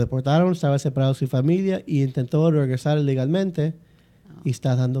 Lo deportaron, estaba separado de su familia y intentó regresar ilegalmente. Y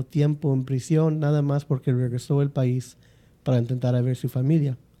está dando tiempo en prisión nada más porque regresó al país para intentar ver su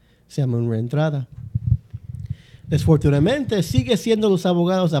familia. Se llama una reentrada. Desafortunadamente, sigue siendo los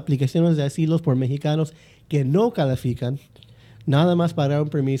abogados aplicaciones de asilos por mexicanos que no califican, nada más para dar un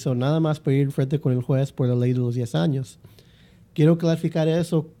permiso, nada más para ir frente con el juez por la ley de los 10 años. Quiero clarificar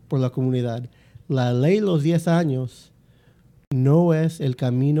eso por la comunidad. La ley de los 10 años no es el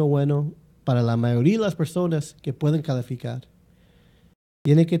camino bueno para la mayoría de las personas que pueden calificar.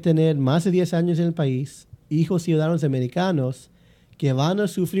 Tiene que tener más de 10 años en el país, hijos ciudadanos americanos, que van a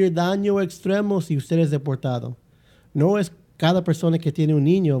sufrir daño extremo si usted es deportado. No es cada persona que tiene un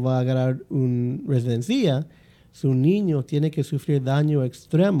niño va a agarrar una residencia. Su niño tiene que sufrir daño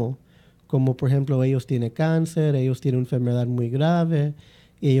extremo, como por ejemplo ellos tienen cáncer, ellos tienen una enfermedad muy grave,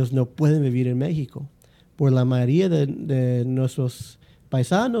 y ellos no pueden vivir en México. Por la mayoría de nuestros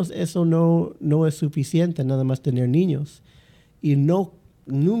paisanos eso no es suficiente, nada más tener niños. Y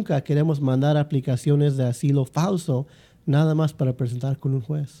nunca queremos mandar aplicaciones de asilo falso nada más para presentar con un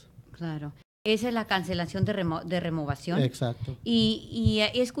juez. Claro. Esa es la cancelación de removación. Exacto. Y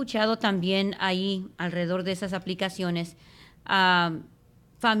he escuchado también ahí, alrededor de esas aplicaciones,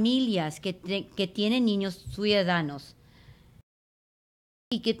 familias que tienen niños ciudadanos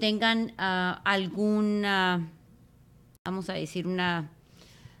y que tengan vamos a decir,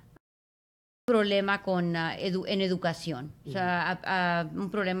 problema en educación, o sea, un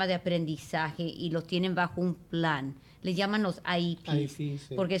problema de aprendizaje y los tienen bajo un plan. Les llaman los IEPs, Sí.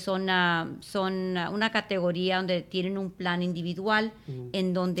 porque son una categoría donde tienen un plan individual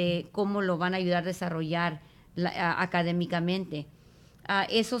en donde cómo lo van a ayudar a desarrollar académicamente.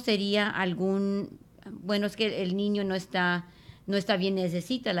 Eso sería bueno, es que el niño no está bien,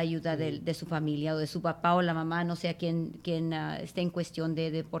 necesita la ayuda de su familia o de su papá o la mamá, no sé a quién esté en cuestión de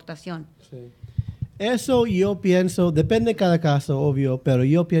deportación. Sí. Eso yo pienso, depende de cada caso, obvio, pero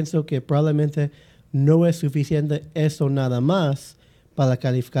yo pienso que probablemente no es suficiente eso nada más para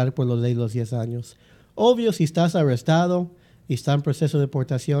calificar por la ley de los 10 años. Obvio, si estás arrestado y está en proceso de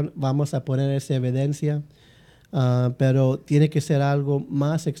deportación, vamos a poner esa evidencia, pero tiene que ser algo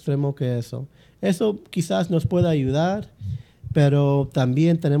más extremo que eso. Eso quizás nos pueda ayudar, pero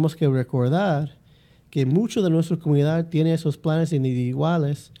también tenemos que recordar que mucho de nuestra comunidad tiene esos planes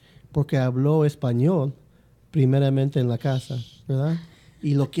individuales porque habló español primeramente en la casa, ¿verdad?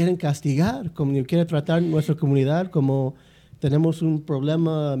 Y lo quieren castigar, como quieren tratar nuestra comunidad como tenemos un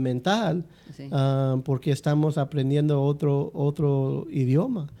problema mental, Sí. porque estamos aprendiendo otro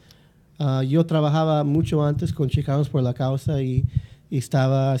idioma. Yo trabajaba mucho antes con Chicanos por la Causa y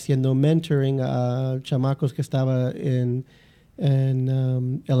estaba haciendo mentoring a chamacos que estaban en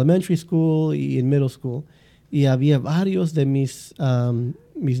elementary school y en middle school. Y había varios de mis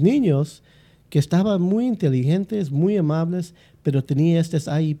niños que estaban muy inteligentes, muy amables, pero tenía estos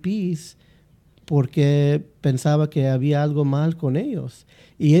IEPs porque pensaba que había algo mal con ellos.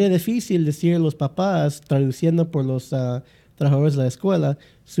 Y era difícil decir a los papás, traduciendo por los trabajadores de la escuela,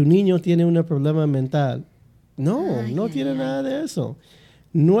 su niño tiene un problema mental. No tiene nada de eso.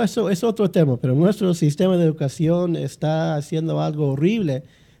 No, eso es otro tema, pero nuestro sistema de educación está haciendo algo horrible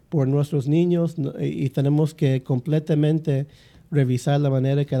por nuestros niños y tenemos que completamente revisar la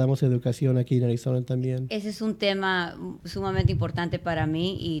manera que damos educación aquí en Arizona también. Ese es un tema sumamente importante para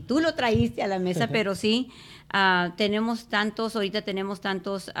mí y tú lo traíste a la mesa, pero sí, ahorita tenemos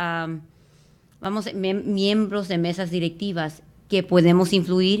tantos, miembros de mesas directivas que podemos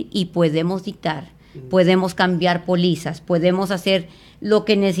influir y podemos dictar, podemos cambiar pólizas, podemos hacer lo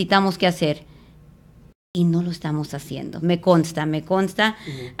que necesitamos que hacer. Y no lo estamos haciendo. Me consta.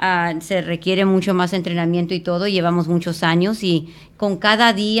 Se requiere mucho más entrenamiento y todo. Llevamos muchos años y con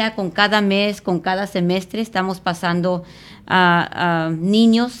cada día, con cada mes, con cada semestre estamos pasando a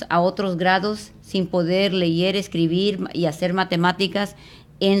niños a otros grados sin poder leer, escribir y hacer matemáticas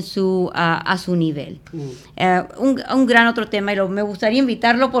a su nivel. Un gran otro tema, y me gustaría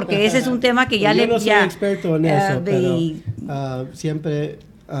invitarlo porque ese es un tema que ya yo no soy experto en eso, pero siempre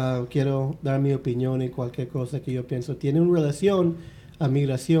quiero dar mi opinión en cualquier cosa que yo pienso. Tiene una relación a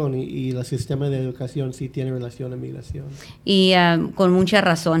migración y el sistema de educación sí tiene relación a migración. Y con mucha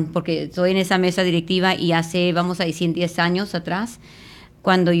razón, porque estoy en esa mesa directiva y hace, vamos a decir, 10 años atrás,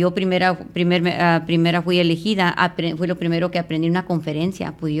 cuando yo primera fui elegida, fue lo primero que aprendí en una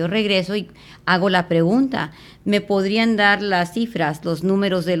conferencia. Pues yo regreso y hago la pregunta, ¿me podrían dar las cifras, los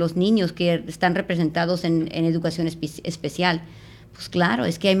números de los niños que están representados en educación especial? Pues claro,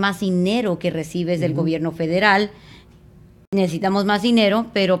 es que hay más dinero que recibes del gobierno federal. Necesitamos más dinero,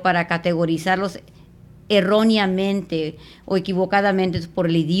 pero para categorizarlos erróneamente o equivocadamente por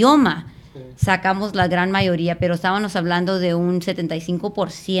el idioma, sacamos la gran mayoría, pero estábamos hablando de un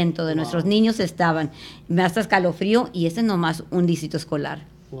 75% de nuestros niños me hasta escalofrío, y este es nomás un distrito escolar.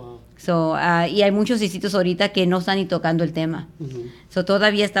 Wow. Y hay muchos distritos ahorita que no están ni tocando el tema.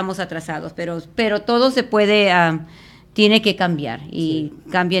 Todavía estamos atrasados, pero todo se puede... tiene que cambiar y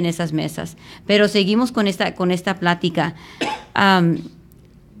cambian esas mesas. Pero seguimos con esta plática.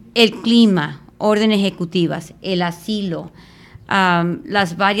 El clima, órdenes ejecutivas, el asilo,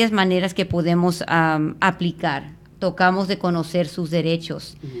 las varias maneras que podemos aplicar. Tocamos de conocer sus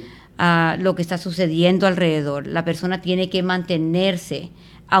derechos. lo que está sucediendo alrededor. La persona tiene que mantenerse,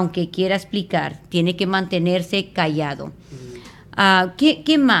 aunque quiera explicar, tiene que mantenerse callado.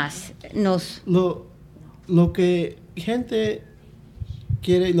 ¿Qué más nos...? Lo que gente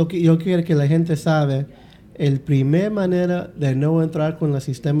quiere, lo que yo quiero que la gente sabe, el primer manera de no entrar con el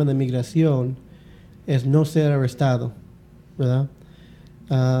sistema de migración es no ser arrestado, ¿verdad?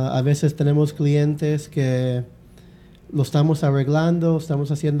 A veces tenemos clientes que lo estamos arreglando,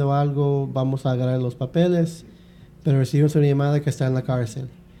 estamos haciendo algo, vamos a agarrar los papeles, pero recibimos una llamada que está en la cárcel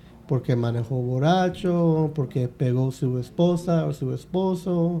porque manejó borracho, porque pegó a su esposa o su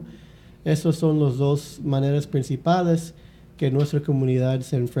esposo. Esas son las dos maneras principales que nuestra comunidad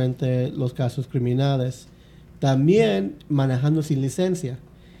se enfrenta a los casos criminales. También manejando sin licencia.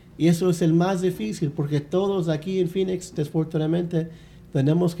 Y eso es el más difícil porque todos aquí en Phoenix, desafortunadamente,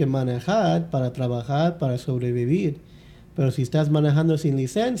 tenemos que manejar para trabajar, para sobrevivir. Pero si estás manejando sin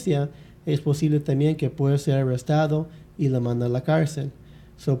licencia, es posible también que puedas ser arrestado y lo mandan a la cárcel.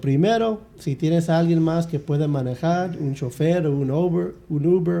 So, primero, si tienes a alguien más que pueda manejar, un chofer o un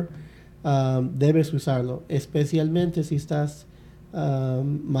Uber, debes usarlo, especialmente si estás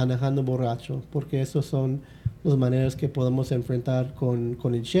manejando borracho, porque esas son las maneras que podemos enfrentar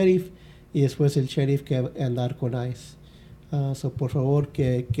con el sheriff y después el sheriff que andar con ICE. So, por favor,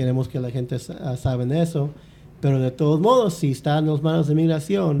 que queremos que la gente sabe eso, pero de todos modos, si está en las manos de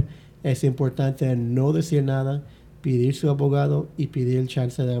migración, es importante no decir nada, pedir su abogado y pedir el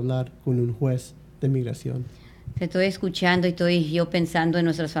chance de hablar con un juez de migración. Te estoy escuchando y estoy yo pensando en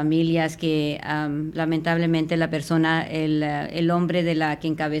nuestras familias que lamentablemente la persona, el hombre de la que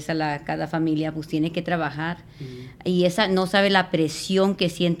encabeza cada familia, pues tiene que trabajar y esa no sabe la presión que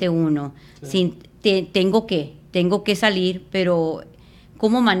siente uno. Sí. Tengo que salir, pero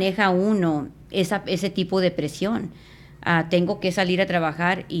 ¿cómo maneja uno ese tipo de presión? Tengo que salir a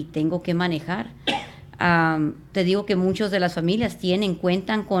trabajar y tengo que manejar. Te digo que muchas de las familias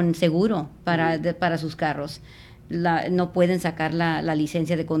cuentan con seguro para sus carros. No pueden sacar la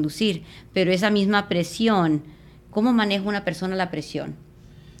licencia de conducir, pero esa misma presión, ¿cómo maneja una persona la presión?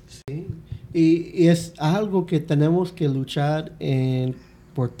 Sí, y es algo que tenemos que luchar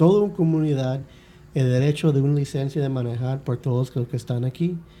por toda una comunidad, el derecho de una licencia de manejar por todos los que están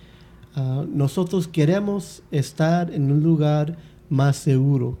aquí. Nosotros queremos estar en un lugar más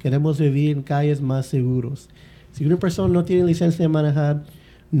seguro, queremos vivir en calles más seguros. Si una persona no tiene licencia de manejar,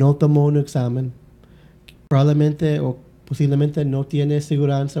 no tomó un examen, probablemente o posiblemente no tiene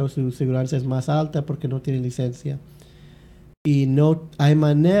aseguranza o su aseguranza es más alta porque no tiene licencia. Y no hay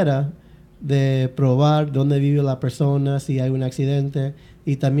manera de probar dónde vive la persona, si hay un accidente.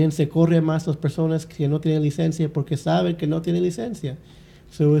 Y también se corre más las personas que no tienen licencia porque saben que no tienen licencia.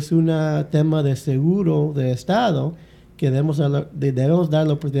 Eso es un tema de seguro de Estado que debemos dar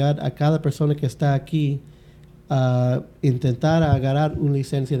la oportunidad a cada persona que está aquí a intentar agarrar una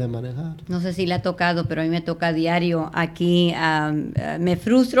licencia de manejar. No sé si le ha tocado, pero a mí me toca diario aquí. Me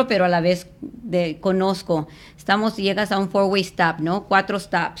frustro, pero a la vez conozco. Llegas a un four-way stop, ¿no? 4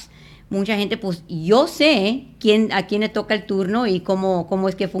 stops. Mucha gente, pues yo sé a quién le toca el turno y cómo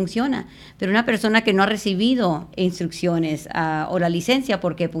es que funciona. Pero una persona que no ha recibido instrucciones o la licencia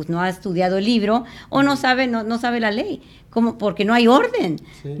porque pues no ha estudiado el libro o no sabe la ley, porque no hay orden.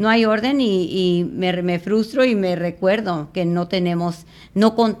 Sí. No hay orden y me frustro y me recuerdo que no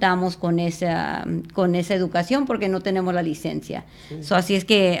contamos con esa educación porque no tenemos la licencia. Sí. Así es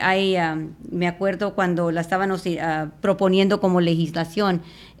que me acuerdo cuando la estaban proponiendo como legislación,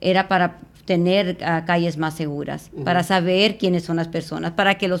 era para tener calle más seguras, para saber quiénes son las personas,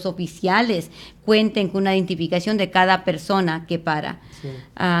 para que los oficiales cuenten con una identificación de cada persona que para. Sí,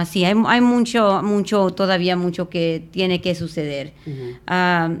 sí hay todavía mucho que tiene que suceder.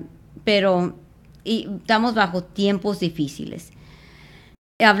 Pero estamos bajo tiempos difíciles.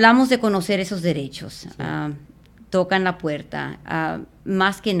 Hablamos de conocer esos derechos. Sí. Tocan la puerta,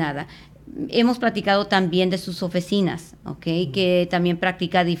 más que nada. Hemos platicado también de sus oficinas, ¿okay? Que también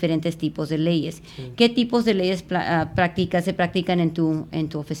practica diferentes tipos de leyes. Sí. ¿Qué tipos de leyes se practican en tu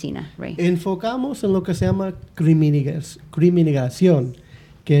oficina, Ray? Enfocamos en lo que se llama criminalización,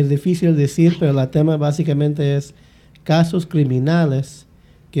 que es difícil decir, pero el tema básicamente es casos criminales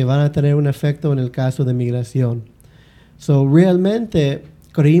que van a tener un efecto en el caso de migración. Realmente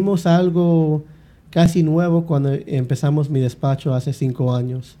creímos algo casi nuevo cuando empezamos mi despacho hace 5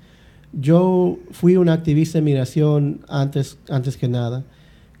 años. Yo fui un activista de migración antes que nada.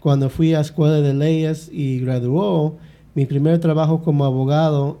 Cuando fui a escuela de leyes y graduó, mi primer trabajo como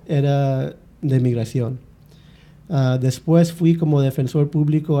abogado era de migración. Después fui como defensor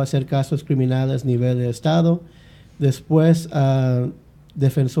público a hacer casos criminales a nivel de estado. Después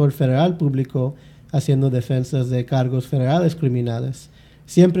defensor federal público haciendo defensas de cargos federales criminales,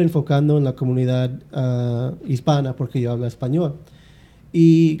 siempre enfocando en la comunidad hispana porque yo hablo español.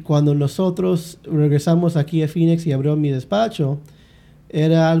 Y cuando nosotros regresamos aquí a Phoenix y abrió mi despacho,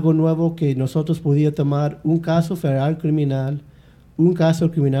 era algo nuevo que nosotros podíamos tomar un caso federal criminal, un caso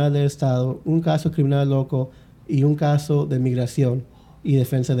criminal del Estado, un caso criminal loco y un caso de migración y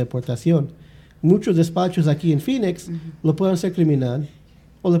defensa de deportación. Muchos despachos aquí en Phoenix lo pueden hacer criminal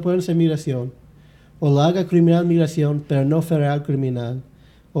o lo pueden hacer migración, o lo haga criminal migración, pero no federal criminal,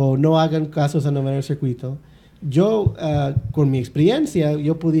 o no hagan casos a noveno circuito. Yo, con mi experiencia,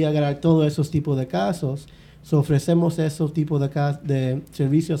 yo podía agarrar todos esos tipos de casos. So, ofrecemos esos tipos de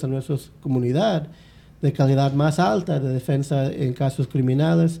servicios a nuestra comunidad de calidad más alta, de defensa en casos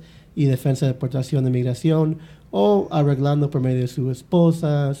criminales y defensa de deportación de migración, o arreglando por medio de su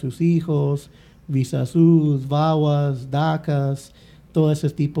esposa, sus hijos, visa azul, VAWAs, DACAs, todo ese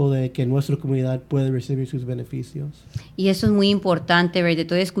tipo de que nuestra comunidad puede recibir sus beneficios. Y eso es muy importante, Ray, te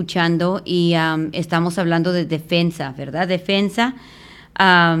estoy escuchando y estamos hablando de defensa, ¿verdad? Defensa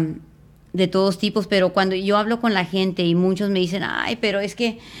de todos tipos, pero cuando yo hablo con la gente y muchos me dicen, ay, pero es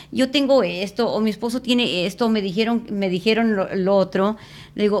que yo tengo esto, o mi esposo tiene esto, me dijeron lo otro,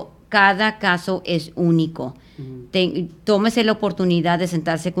 le digo, cada caso es único. Tómese la oportunidad de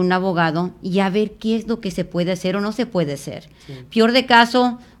sentarse con un abogado y a ver qué es lo que se puede hacer o no se puede hacer. Sí. Peor de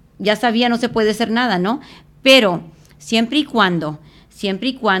caso, ya sabía, no se puede hacer nada, ¿no? Pero siempre y cuando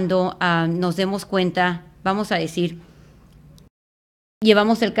nos demos cuenta, vamos a decir,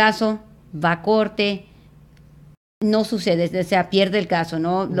 llevamos el caso, va a corte, no sucede, o sea, pierde el caso,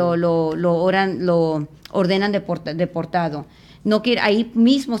 ¿no? Lo ordenan deportado. No quiere, ahí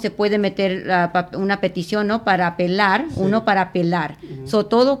mismo se puede meter una petición, ¿no? Para apelar, sí. Uno para apelar. So,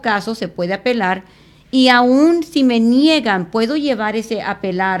 todo caso se puede apelar y aún si me niegan, puedo llevar ese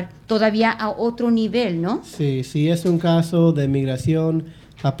apelar todavía a otro nivel, ¿no? Sí, si es un caso de migración,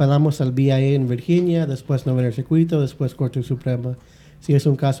 apelamos al BIA en Virginia, después noveno circuito, después Corte Suprema. Si es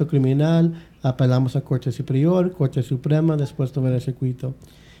un caso criminal, apelamos a Corte Superior, Corte Suprema, después noveno circuito.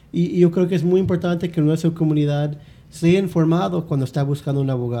 Y yo creo que es muy importante que nuestra comunidad sea informado cuando está buscando un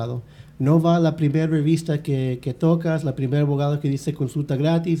abogado. No va a la primera revista que tocas, la primera abogado que dice consulta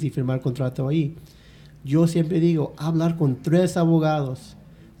gratis y firmar contrato ahí. Yo siempre digo, hablar con 3 abogados.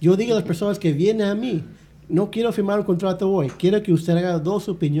 Yo digo a las personas que vienen a mí, no quiero firmar un contrato hoy, quiero que usted haga 2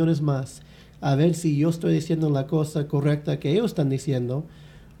 opiniones más, a ver si yo estoy diciendo la cosa correcta que ellos están diciendo,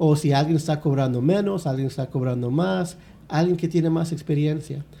 o si alguien está cobrando menos, alguien está cobrando más, alguien que tiene más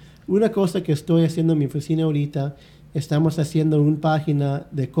experiencia. Una cosa que estoy haciendo en mi oficina ahorita, estamos haciendo una página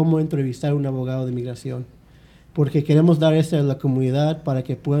de cómo entrevistar a un abogado de inmigración, porque queremos dar eso a la comunidad para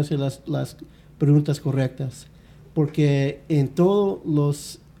que puedan hacer las preguntas correctas. Porque en todas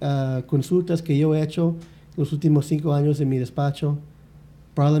las consultas que yo he hecho los últimos 5 años en mi despacho,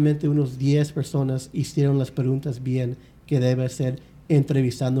 probablemente unos 10 personas hicieron las preguntas bien que debe hacer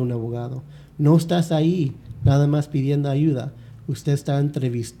entrevistando a un abogado. No estás ahí nada más pidiendo ayuda. Usted está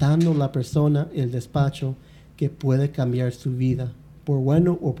entrevistando a la persona, el despacho, que puede cambiar su vida, por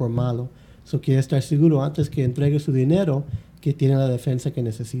bueno o por malo. So, quiere estar seguro antes que entregue su dinero que tiene la defensa que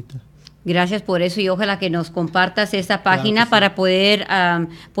necesita. Gracias por eso y ojalá que nos compartas esa página, claro, para poder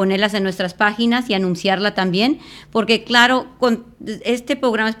ponerlas en nuestras páginas y anunciarla también, porque claro, este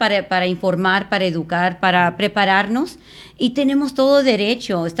programa es para informar, para educar, para prepararnos y tenemos todo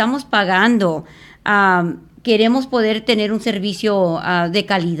derecho, estamos pagando, queremos poder tener un servicio de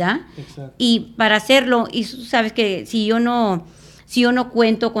calidad. Exacto. Y para hacerlo, y tú sabes que si yo no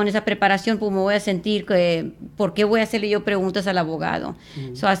cuento con esa preparación, pues me voy a sentir que, ¿por qué voy a hacerle yo preguntas al abogado?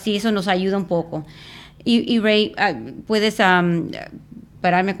 So, así eso nos ayuda un poco. Y Ray, puedes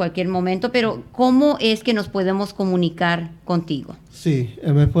pararme en cualquier momento, pero ¿cómo es que nos podemos comunicar contigo? Sí,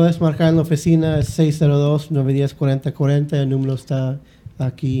 me puedes marcar en la oficina, es 602-910-4040, el número está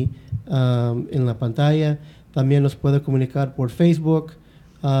aquí en la pantalla. También nos puede comunicar por Facebook,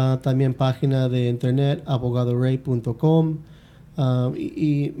 también página de internet abogadoray.com.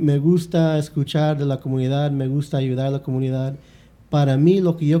 Y me gusta escuchar de la comunidad, me gusta ayudar a la comunidad. Para mí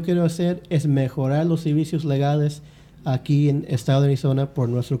lo que yo quiero hacer es mejorar los servicios legales aquí en el estado de Arizona por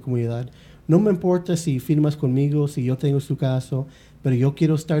nuestra comunidad. No me importa si firmas conmigo, si yo tengo su caso, pero yo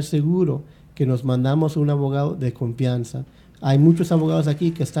quiero estar seguro que nos mandamos un abogado de confianza. Hay muchos abogados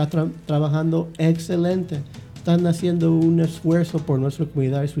aquí que están trabajando excelente, están haciendo un esfuerzo por nuestra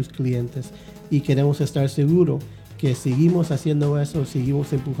comunidad y sus clientes y queremos estar seguros que seguimos haciendo eso,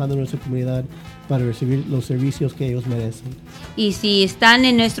 seguimos empujando a nuestra comunidad para recibir los servicios que ellos merecen. Y si están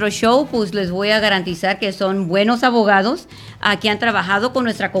en nuestro show, pues les voy a garantizar que son buenos abogados que han trabajado con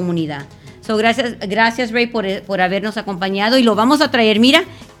nuestra comunidad. So, gracias Ray por habernos acompañado y lo vamos a traer. Mira,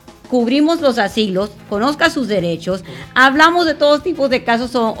 cubrimos los asilos, conozca sus derechos, hablamos de todos tipos de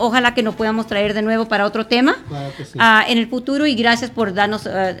casos, ojalá que nos podamos traer de nuevo para otro tema Claro que sí. en el futuro y gracias por darnos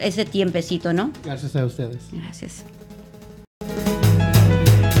ese tiempecito, ¿no? Gracias a ustedes. Gracias.